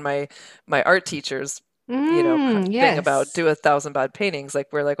based on my art teacher's thing about Yes. do 1,000 bad paintings. Like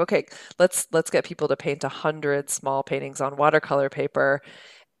we're like, okay, let's get people to paint 100 small paintings on watercolor paper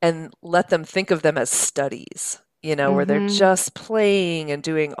and let them think of them as studies, where they're Mm-hmm. just playing and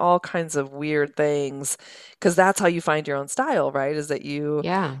doing all kinds of weird things, because that's how you find your own style, right? Is that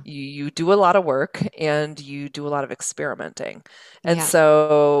Yeah. you do a lot of work and you do a lot of experimenting. And Yeah.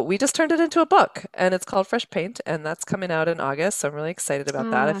 so we just turned it into a book and it's called Fresh Paint and that's coming out in August. So I'm really excited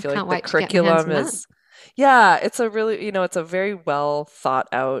about that. I Oh, I feel can't like the wait to get my hands curriculum on that. is, yeah, it's a really, it's a very well thought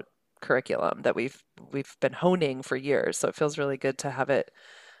out curriculum that we've been honing for years. So it feels really good to have it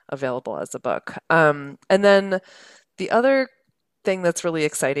available as a book. And then the other thing that's really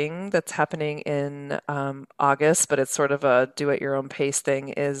exciting that's happening in August, but it's sort of a do at your own pace thing,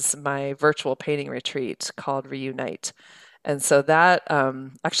 is my virtual painting retreat called Reunite. And so that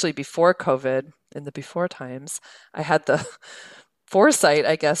actually before COVID, in the before times, I had the foresight,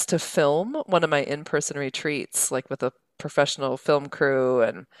 I guess, to film one of my in-person retreats, like with a professional film crew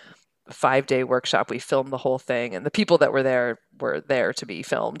and 5-day workshop. We filmed the whole thing, and the people that were there to be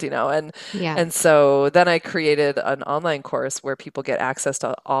filmed, and Yeah. and so then I created an online course where people get access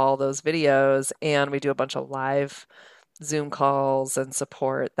to all those videos, and we do a bunch of live Zoom calls and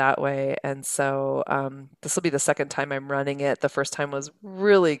support that way. And so this will be the second time I'm running it. The first time was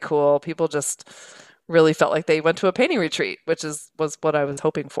really cool. People just really felt like they went to a painting retreat, which was what I was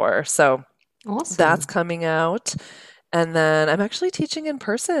hoping for. So that's Awesome. coming out. And then I'm actually teaching in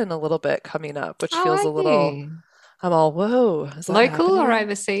person a little bit coming up, which How feels are a little, you? I'm all, whoa, is that Local or happening?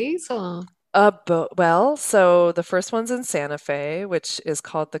 overseas or? Well, so the first one's in Santa Fe, which is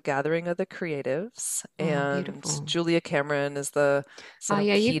called The Gathering of the Creatives, Oh, and beautiful. Julia Cameron is the Oh, sort of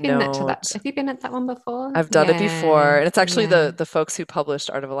yeah, you've been to that. keynote. Have you been at that one before? I've done it before, Yeah. and it's actually Yeah. the folks who published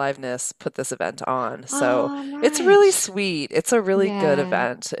Art of Aliveness put this event on. So Oh, it's right. really sweet. It's a really good Yeah.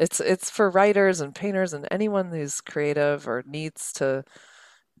 event. It's for writers and painters and anyone who's creative or needs to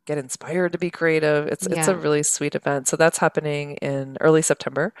get inspired to be creative. It's a Yeah. really sweet event. So that's happening in early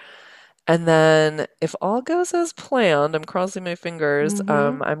September. And then if all goes as planned, I'm crossing my fingers,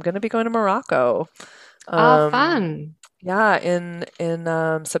 Mm-hmm. I'm going to be going to Morocco. Oh, Um, fun. yeah, in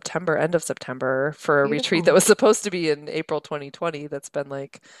September, end of September, for a retreat that Beautiful. was supposed to be in April 2020 that's been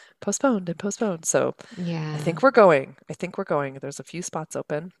like postponed and postponed. So I Yeah. think we're going. I think we're going. There's a few spots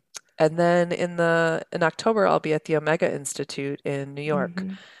open. And then in October, I'll be at the Omega Institute in New York,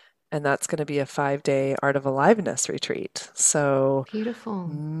 Mm-hmm. and that's going to be a 5-day Art of Aliveness retreat. So Beautiful.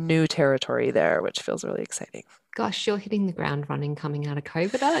 new territory there, which feels really exciting. Gosh, you're hitting the ground running coming out of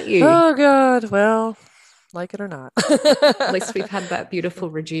COVID, aren't you? Oh God, well, like it or not. At least we've had that beautiful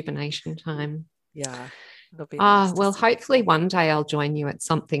rejuvenation time. Yeah, it'll be Ah, nice to well, see hopefully people. one day I'll join you at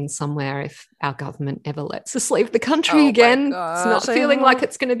something somewhere if our government ever lets us leave the country Oh my again. It's gosh, not I feeling like hope.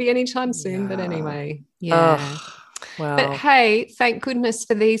 it's going to be anytime soon, but Yeah. anyway, yeah. Oh, But well, hey, thank goodness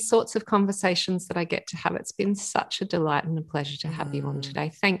for these sorts of conversations that I get to have. It's been such a delight and a pleasure to have you on mm, today.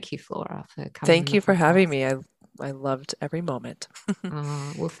 Thank you, Flora, for coming on thank the you for having podcast. me. I loved every moment.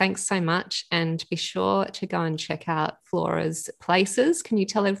 Well, thanks so much. And be sure to go and check out Flora's places. Can you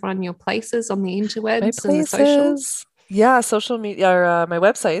tell everyone your places on the My interwebs and the socials? places. Yeah, social media, or my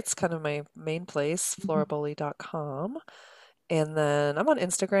website's kind of my main place, Mhm. floraboli.com. And then I'm on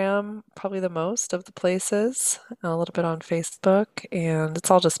Instagram, probably the most of the places, a little bit on Facebook, and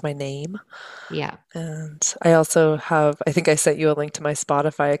it's all just my name. Yeah. And I also have, I think I sent you a link to my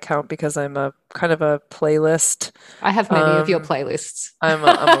Spotify account because I'm a kind of a playlist. I have many of your Um, playlists. I'm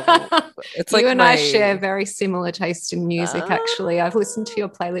a, it's You like and I share my, very similar taste in music, actually. I've listened to your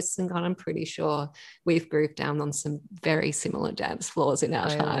playlists and gone, I'm pretty sure we've grooved down on some very similar dance floors in our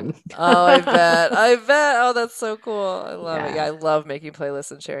time. I bet, I bet. Oh, that's so cool. I love it. Yeah, Yeah. I love making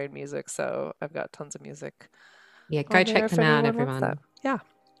playlists and sharing music. So I've got tons of music Yeah. Go on there check if them out, anyone wants that. everyone.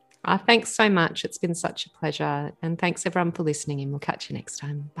 Yeah. Thanks so much. It's been such a pleasure. And thanks, everyone, for listening. And we'll catch you next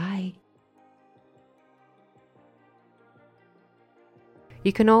time. Bye.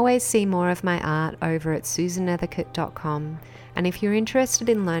 You can always see more of my art over at susannethercutt.com. And if you're interested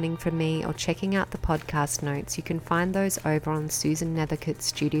in learning from me or checking out the podcast notes, you can find those over on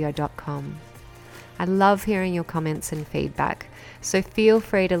susannethercuttstudio.com. I love hearing your comments and feedback, so feel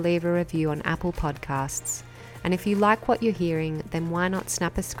free to leave a review on Apple Podcasts. And if you like what you're hearing, then why not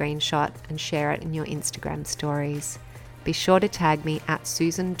snap a screenshot and share it in your Instagram stories? Be sure to tag me at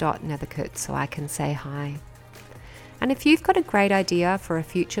susan.nethercutt so I can say hi. And if you've got a great idea for a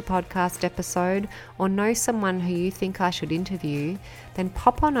future podcast episode or know someone who you think I should interview, then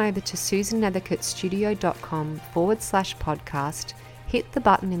pop on over to susannethercuttstudio.com/podcast, hit the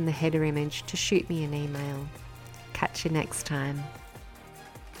button in the header image to shoot me an email. Catch you next time.